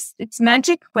 it's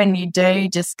magic when you do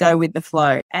just go with the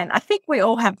flow. And I think we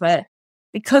all have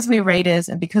because we're readers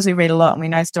and because we read a lot and we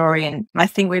know story, and I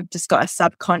think we've just got a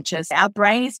subconscious, our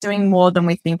brain is doing more than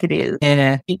we think it is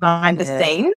behind the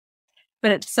scenes. But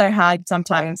it's so hard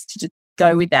sometimes to just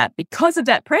go with that because of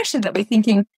that pressure that we're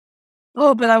thinking,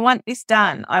 but I want this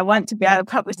done. I want to be able to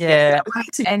publish this.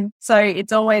 And so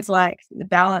it's always like the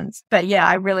balance. But yeah,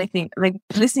 I really think like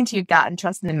listening to your gut and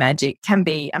trusting the magic can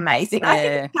be amazing.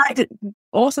 Yeah. I think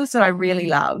authors that I really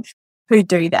love who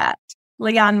do that.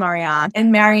 Leanne Moriarty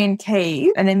and Marion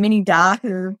Keyes and then Minnie Dark,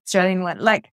 the Australian one.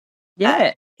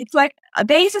 It's like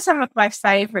these are some of my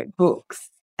favourite books.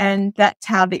 And that's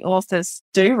how the authors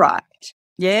do write.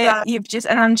 Yeah. So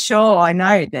and I'm sure I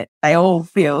know that they all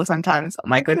feel sometimes, oh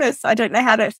my goodness, I don't know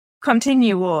how to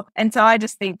continue. And so I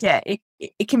just think,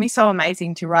 it can be so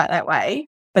amazing to write that way,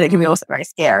 but it can be also very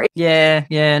scary. Yeah.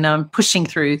 No, I'm pushing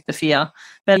through the fear.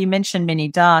 But you mentioned Minnie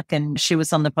Dark, and she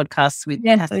was on the podcast with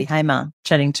Kathy Hamer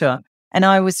chatting to her. And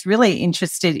I was really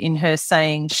interested in her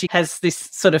saying she has this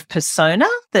sort of persona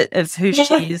of who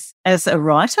she is as a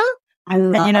writer.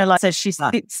 So she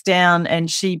sits down and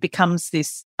she becomes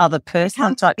this other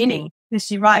person type thing.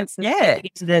 She writes.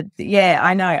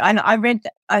 I know.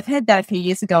 I've heard that a few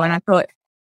years ago, and I thought,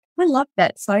 I love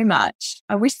that so much.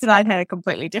 I wish that I'd had a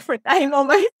completely different name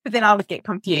almost, but then I would get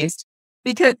confused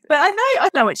but I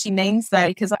know what she means though,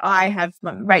 because I have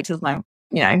Rachel's my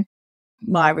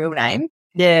real name.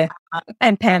 Yeah.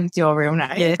 And Pam's your real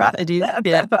name. Yeah, right? it is.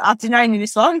 Yeah. But after knowing you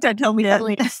this long, don't tell me that.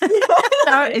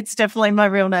 No, it's definitely my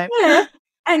real name. Yeah.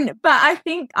 But I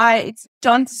think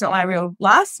John's not my real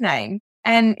last name.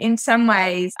 And in some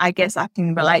ways, I guess I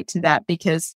can relate to that,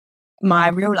 because my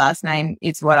real last name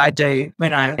is what I do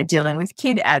when I'm dealing with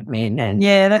kid admin and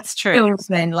that's true.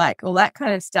 And like all that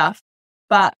kind of stuff.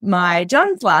 But my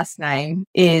John's last name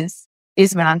is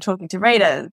when I'm talking to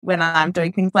readers, when I'm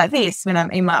doing things like this, when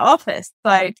I'm in my office.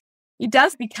 So it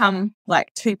does become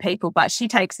like two people, but she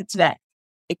takes it to that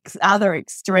other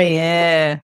extreme.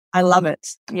 Yeah. I love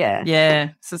it. Yeah. Yeah.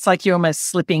 So it's like you're almost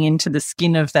slipping into the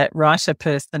skin of that writer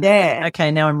person. Yeah.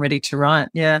 Okay, now I'm ready to write.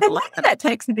 Yeah. And that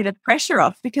takes a bit of pressure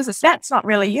off, because that's not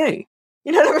really you.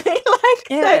 You know what I mean?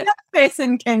 So that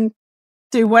person can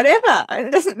do whatever.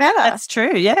 It doesn't matter. That's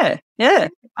true. Yeah. Yeah.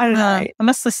 I don't know. I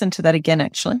must listen to that again,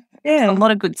 actually. Yeah. A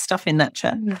lot of good stuff in that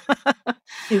chat.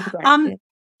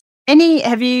 Great.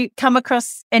 Have you come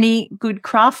across any good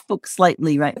craft books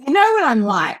lately, right? You know what I'm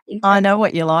like? I know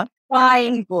what you like.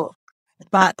 Buying books,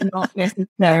 but not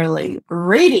necessarily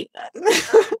reading them.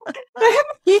 I have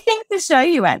a few things to show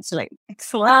you, actually.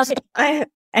 Excellent.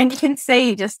 And you can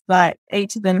see just like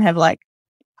each of them have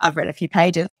I've read a few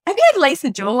pages. Have you had Lisa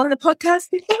Jewell on the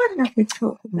podcast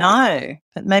before? No,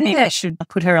 but maybe I should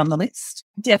put her on the list.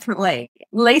 Definitely.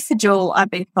 Lisa Jewell,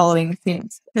 I've been following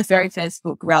since the very first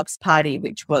book, Ralph's Party,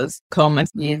 which was common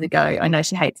years ago. I know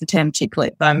she hates the term chick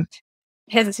lit, but I'm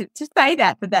hesitant to say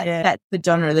that, but that's the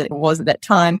genre that it was at that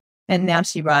time. And now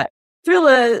she writes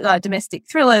thrillers, domestic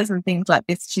thrillers and things like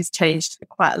this. She's changed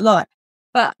quite a lot.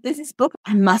 But there's this book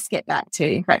I must get back to.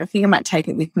 In fact, I think I might take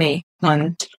it with me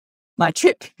on my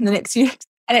trip in the next year.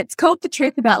 And it's called The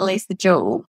Truth About Lisa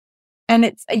Jewell. And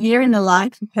it's a year in the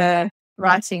life of her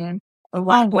writing a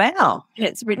one. Oh, wow. And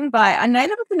it's written by, I know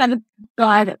there was another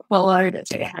guy that followed it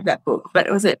to have that book, but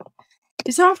did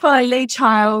someone follow Lee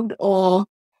Child or...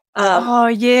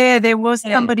 there was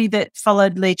somebody that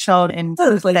followed Lee Child and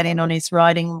put that in on his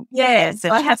writing. Yeah, so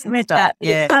I haven't read that.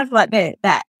 Yeah. It's kind of like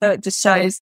that. So it just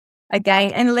shows,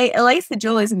 again, and Lisa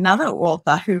Jewell is another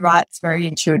author who writes very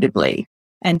intuitively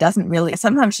and doesn't really,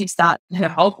 sometimes she starts her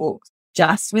whole book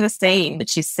just with a scene that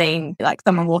she's seen, like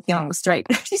someone walking along the street.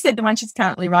 She said the one she's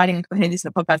currently writing, I heard this in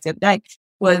a podcast the other day,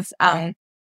 was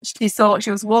she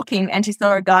was walking and she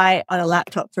saw a guy on a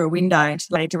laptop through a window and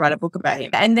she's ready to write a book about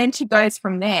him. And then she goes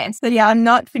from there. And so, I'm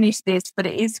not finished this, but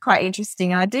it is quite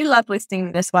interesting. And I do love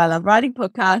listening. That's why I love writing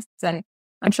podcasts. And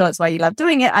I'm sure that's why you love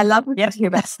doing it. I love to hear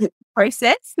about the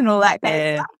process and all that kind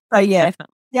of stuff. So,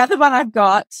 definitely. The other one I've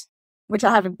got, which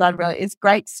I haven't done really, is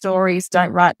Great Stories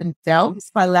Don't Write Themselves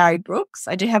by Larry Brooks.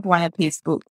 I do have one of his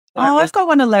books. I've got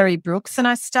one of Larry Brooks, and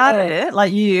I started it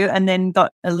like you, and then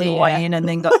got a little way in, and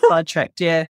then got sidetracked.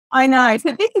 Yeah, I know.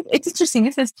 So it's interesting.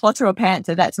 It says plotter or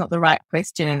pantser. That's not the right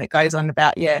question, and it goes on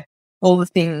about all the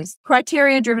things.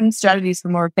 Criteria-driven strategies for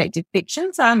more effective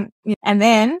fiction. So, and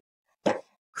then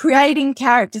creating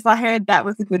characters. I heard that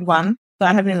was a good one. So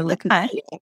I haven't even looked at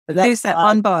it. Who's that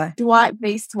one by? Dwight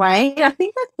V. Swain. I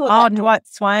think I thought. Dwight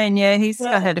Swain. Yeah, he's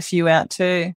had a few out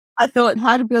too. I thought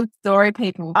how to build story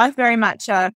people. I very much.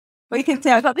 You can see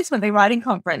I got this one, the writing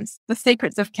conference, The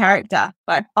Secrets of Character.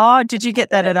 Did you get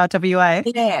that at RWA?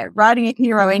 Yeah, writing a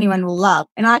hero anyone will love.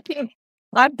 And I think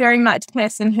I'm very much a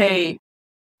person who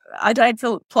I don't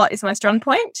feel plot is my strong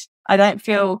point. I don't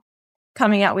feel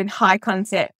coming up with high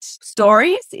concept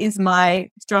stories is my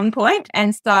strong point.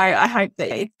 And so I hope that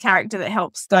it's character that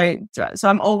helps. So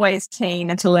I'm always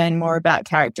keen to learn more about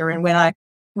character. And when I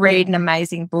read an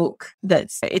amazing book,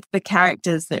 it's the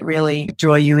characters that really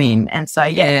draw you in. And so,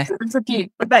 it's a few.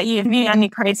 What about you? Have you any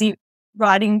crazy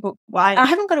writing book? Why? I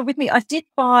haven't got it with me. I did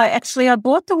buy, I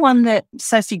bought the one that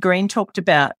Sophie Green talked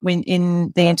about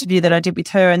in the interview that I did with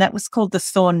her, and that was called The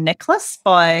Thorn Necklace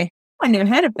by... I never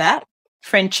heard of that.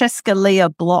 Francesca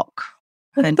Leah Block.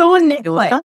 The Thorn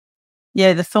Necklace?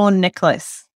 Yeah, The Thorn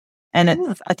Necklace.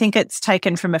 And I think it's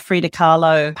taken from a Frida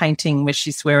Kahlo painting where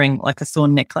she's wearing like a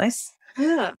thorn necklace.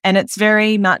 Yeah. And it's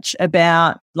very much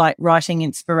about like writing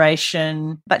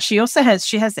inspiration, but she has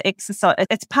the exercise.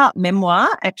 It's part memoir,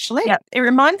 actually. Yep. It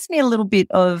reminds me a little bit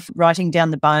of Writing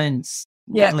Down the Bones,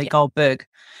 Natalie Goldberg.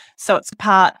 So it's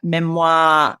part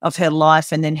memoir of her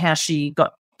life and then how she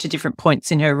got to different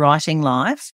points in her writing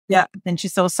life. Yeah. Then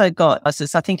she's also got, I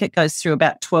think it goes through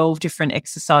about 12 different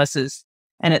exercises,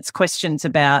 and it's questions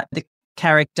about the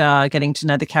character, getting to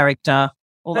know the character.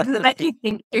 Does it make you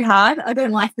think too hard? I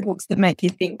don't like the books that make you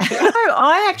think. No,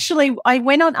 I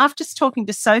went on after talking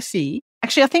to Sophie.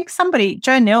 Actually, I think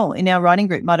Jo Nell in our writing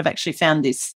group might have actually found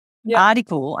this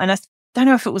article, and I don't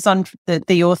know if it was on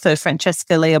the author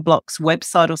Francesca Leah Block's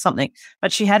website or something,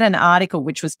 but she had an article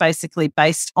which was basically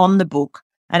based on the book,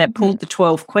 and it pulled the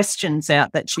 12 questions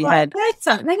out that she had. That's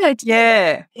something.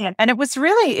 Yeah. And it was a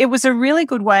really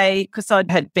good way, because I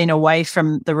had been away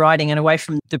from the writing and away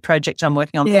from the project I'm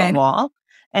working on for a while.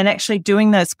 And actually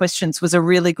doing those questions was a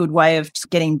really good way of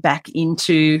getting back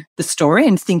into the story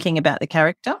and thinking about the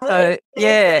character. So,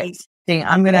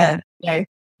 I'm going to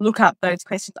look up those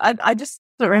questions. I just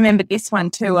remembered this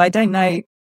one too. I don't know.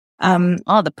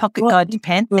 The Pocket Guide to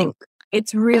Pantsing.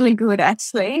 It's really good,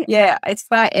 actually. Yeah, it's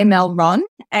by ML Ron.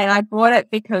 And I bought it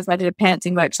because I did a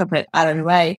pantsing workshop at Island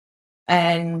Way.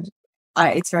 And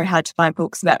it's very hard to find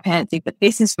books about pantsing, but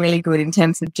this is really good in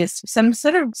terms of just some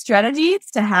sort of strategies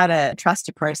to how to trust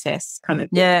your process kind of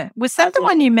thing. Yeah. Was that the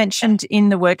one you mentioned in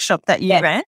the workshop that you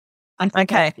ran?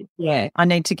 Okay. Yeah. I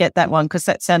need to get that one because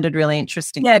that sounded really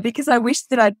interesting. Yeah, because I wish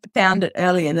that I'd found it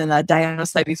earlier than a day or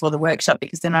so before the workshop,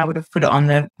 because then I would have put it on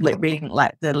the reading,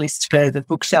 like the list for the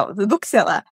bookseller.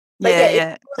 But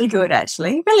it's really good,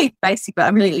 actually. Really basic,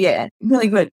 but really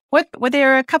good. Were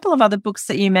there a couple of other books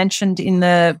that you mentioned in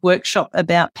the workshop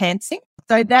about pantsing?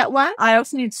 So that one, I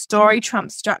also did Story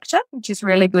Trump Structure, which is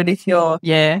really good if you're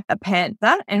a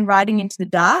pantser, and Writing into the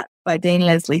Dark by Dean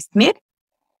Leslie Smith.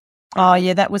 Oh,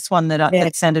 yeah, that was one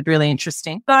that sounded really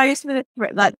interesting. Those were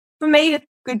for me, the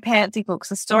good pantsing books: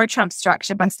 The Story Trump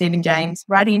Structure by Stephen James,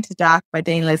 Writing into the Dark by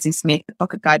Dean Leslie Smith, The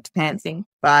Pocket Guide to Pantsing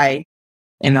by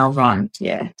ML Ron.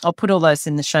 Yeah. I'll put all those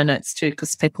in the show notes too,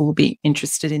 because people will be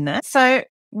interested in that. So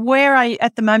where are you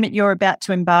at the moment? You're about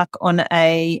to embark on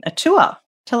a tour.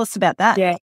 Tell us about that.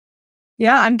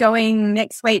 Yeah, I'm going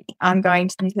next week. I'm going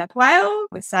to New South Wales.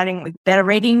 We're starting with Better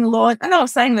Reading launch. I know I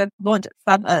was saying the launch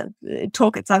at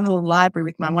talk at Southern Library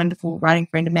with my wonderful writing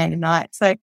friend Amanda Knight.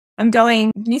 So I'm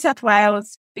going New South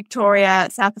Wales, Victoria,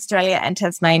 South Australia and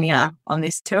Tasmania on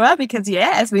this tour because,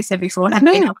 as we said before, I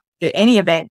haven't been able to do any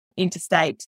event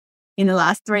interstate in the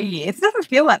last 3 years. It doesn't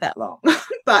feel like that long,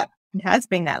 but it has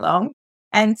been that long.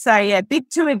 And so, big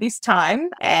tour this time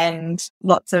and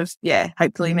lots of,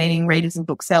 hopefully meeting readers and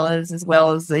booksellers as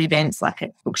well as the events like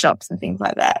at bookshops and things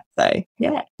like that. So,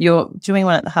 You're doing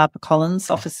one at the HarperCollins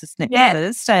offices next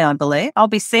Thursday, I believe. I'll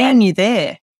be seeing you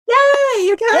there. Yay,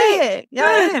 you're going.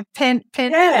 Yeah.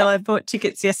 I bought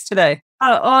tickets yesterday.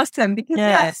 Oh, awesome. Because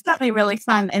that's definitely really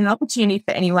fun and an opportunity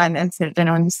for anyone. And so I don't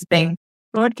know when this is being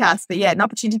broadcast, but an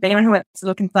opportunity for anyone who wants to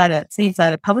look inside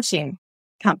a publishing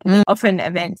company. Often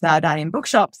events are done in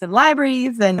bookshops and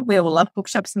libraries, and we all love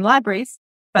bookshops and libraries,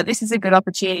 but this is a good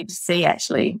opportunity to see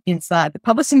actually inside the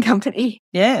publishing company.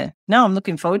 Yeah, no, I'm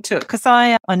looking forward to it because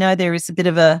I know there is a bit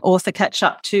of a author catch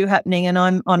up too happening, and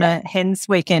I'm on a hens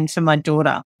weekend for my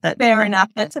daughter. Fair enough.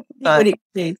 That's a good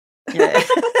excuse. Yeah.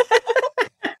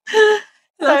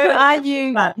 So are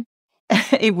you?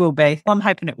 It will be. I'm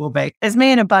hoping it will be. There's me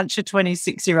and a bunch of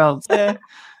 26-year-olds.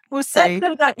 We'll see.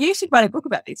 You should write a book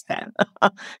about this, Pam.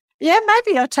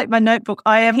 Maybe I'll take my notebook.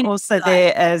 I am also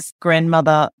there as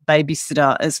grandmother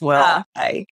babysitter as well.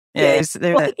 Okay. Yeah. I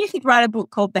think you should write a book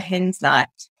called The Hen's Night.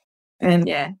 And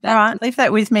all right, leave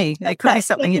that with me. There could be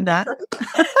something in that.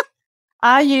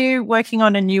 Are you working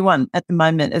on a new one at the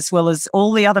moment as well as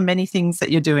all the other many things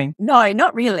that you're doing? No,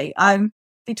 not really.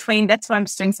 That's why I'm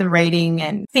doing some reading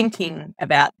and thinking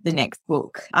about the next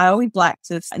book. I always like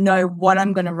to know what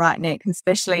I'm going to write next,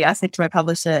 especially I said to my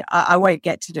publisher, I won't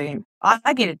get to do,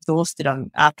 I get exhausted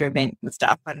after events and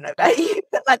stuff. I don't know about you,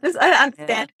 but I don't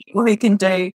understand people who can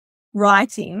do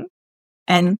writing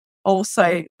and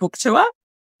also book tour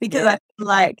because I feel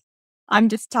like I'm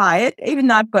just tired, even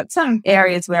though I've got some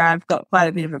areas where I've got quite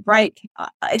a bit of a break.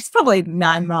 It's probably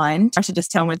my mind. I should just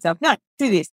tell myself, no,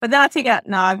 do this. But then I figure out,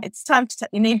 no, it's time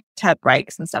you need to have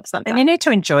breaks and stuff. And you need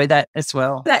to enjoy that as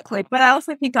well. Exactly. But I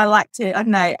also think I like to, I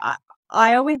don't know,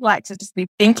 I always like to just be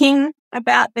thinking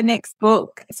about the next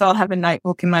book. So I'll have a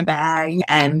notebook in my bag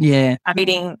and I'm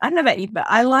reading, I don't know about you, but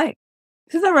I like,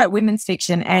 because I write women's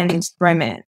fiction and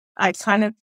romance, I kind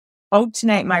of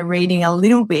alternate my reading a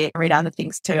little bit. I read other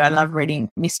things too. I love reading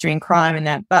mystery and crime and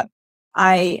that. But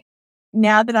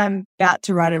now that I'm about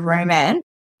to write a romance,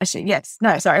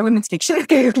 women's fiction.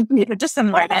 Just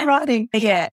some romance writing.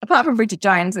 Yeah, apart from Bridget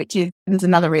Jones, there's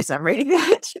another reason I'm reading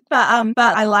that. But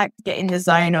I like to get in the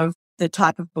zone of the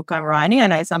type of book I'm writing. I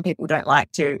know some people don't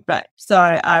like to, but so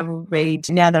I will read,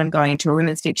 now that I'm going into a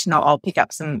women's fiction, I'll pick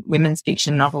up some women's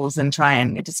fiction novels and try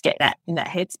and just get that in that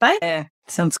headspace. Yeah,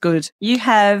 sounds good. You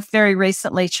have very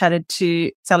recently chatted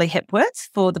to Sally Hepworth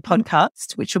for the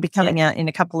podcast, which will be coming out in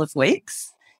a couple of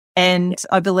weeks. And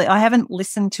I believe I haven't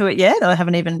listened to it yet. I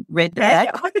haven't even read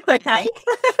that. Okay.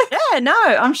 Yeah, no,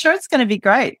 I'm sure it's going to be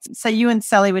great. So you and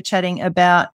Sally were chatting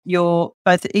about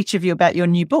each of you about your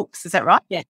new books. Is that right?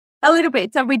 Yeah. A little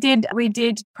bit. So we did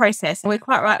process. We're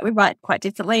quite right. We write quite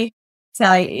differently.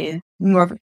 Sally is more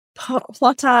of a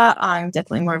plotter. I'm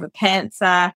definitely more of a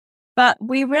pantser. But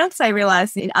we also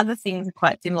realised that other things are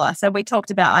quite similar. So we talked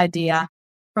about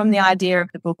from the idea of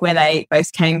the book, where they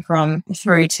both came from,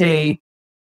 through to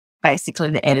basically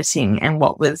the editing and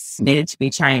what was needed to be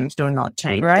changed or not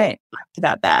changed. Right.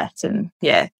 About that. And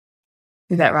yeah.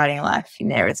 About writing a life in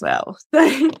there as well.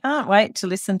 Can't wait to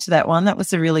listen to that one. That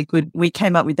was a really good. We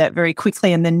came up with that very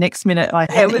quickly, and then next minute I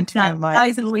had I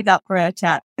was always up for our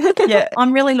chat. Yeah,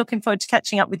 I'm really looking forward to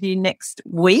catching up with you next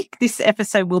week. This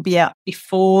episode will be out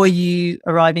before you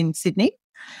arrive in Sydney,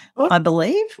 I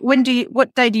believe.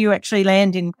 What day do you actually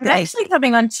land in? I'm actually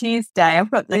coming on Tuesday. I've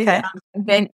got the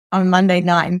event on Monday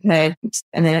night in Perth,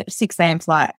 and then at 6 a.m.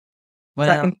 flight. Wow.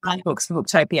 So I can find books for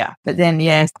Booktopia. But then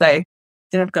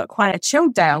then I've got quite a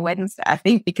chilled day on Wednesday, I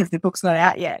think, because the book's not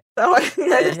out yet. So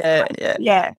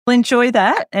yeah. Well, enjoy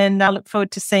that, and I look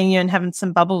forward to seeing you and having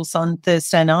some bubbles on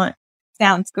Thursday night.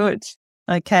 Sounds good.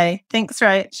 Okay. Thanks,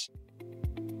 Rach.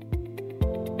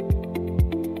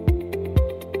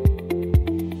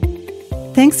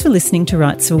 Thanks for listening to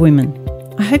Rights for Women.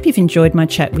 I hope you've enjoyed my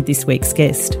chat with this week's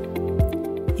guest.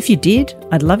 If you did,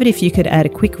 I'd love it if you could add a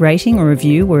quick rating or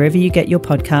review wherever you get your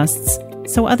podcasts,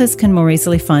 so others can more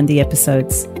easily find the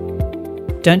episodes.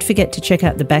 Don't forget to check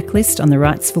out the backlist on the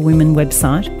Rights for Women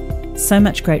website. So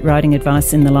much great writing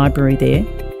advice in the library there.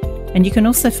 And you can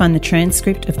also find the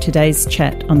transcript of today's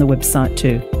chat on the website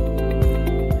too.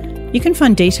 You can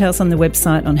find details on the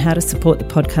website on how to support the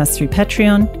podcast through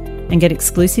Patreon and get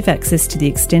exclusive access to the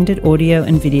extended audio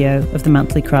and video of the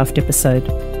monthly craft episode.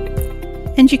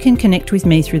 And you can connect with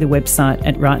me through the website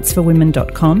at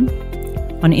rightsforwomen.com,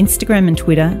 on Instagram and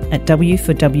Twitter at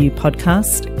W4W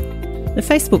Podcast, the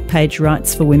Facebook page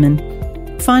Rights for Women.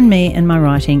 Find me and my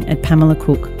writing at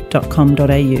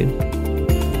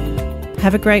pamelacook.com.au.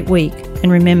 Have a great week,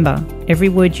 and remember, every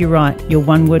word you write, you're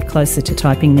one word closer to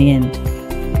typing the end.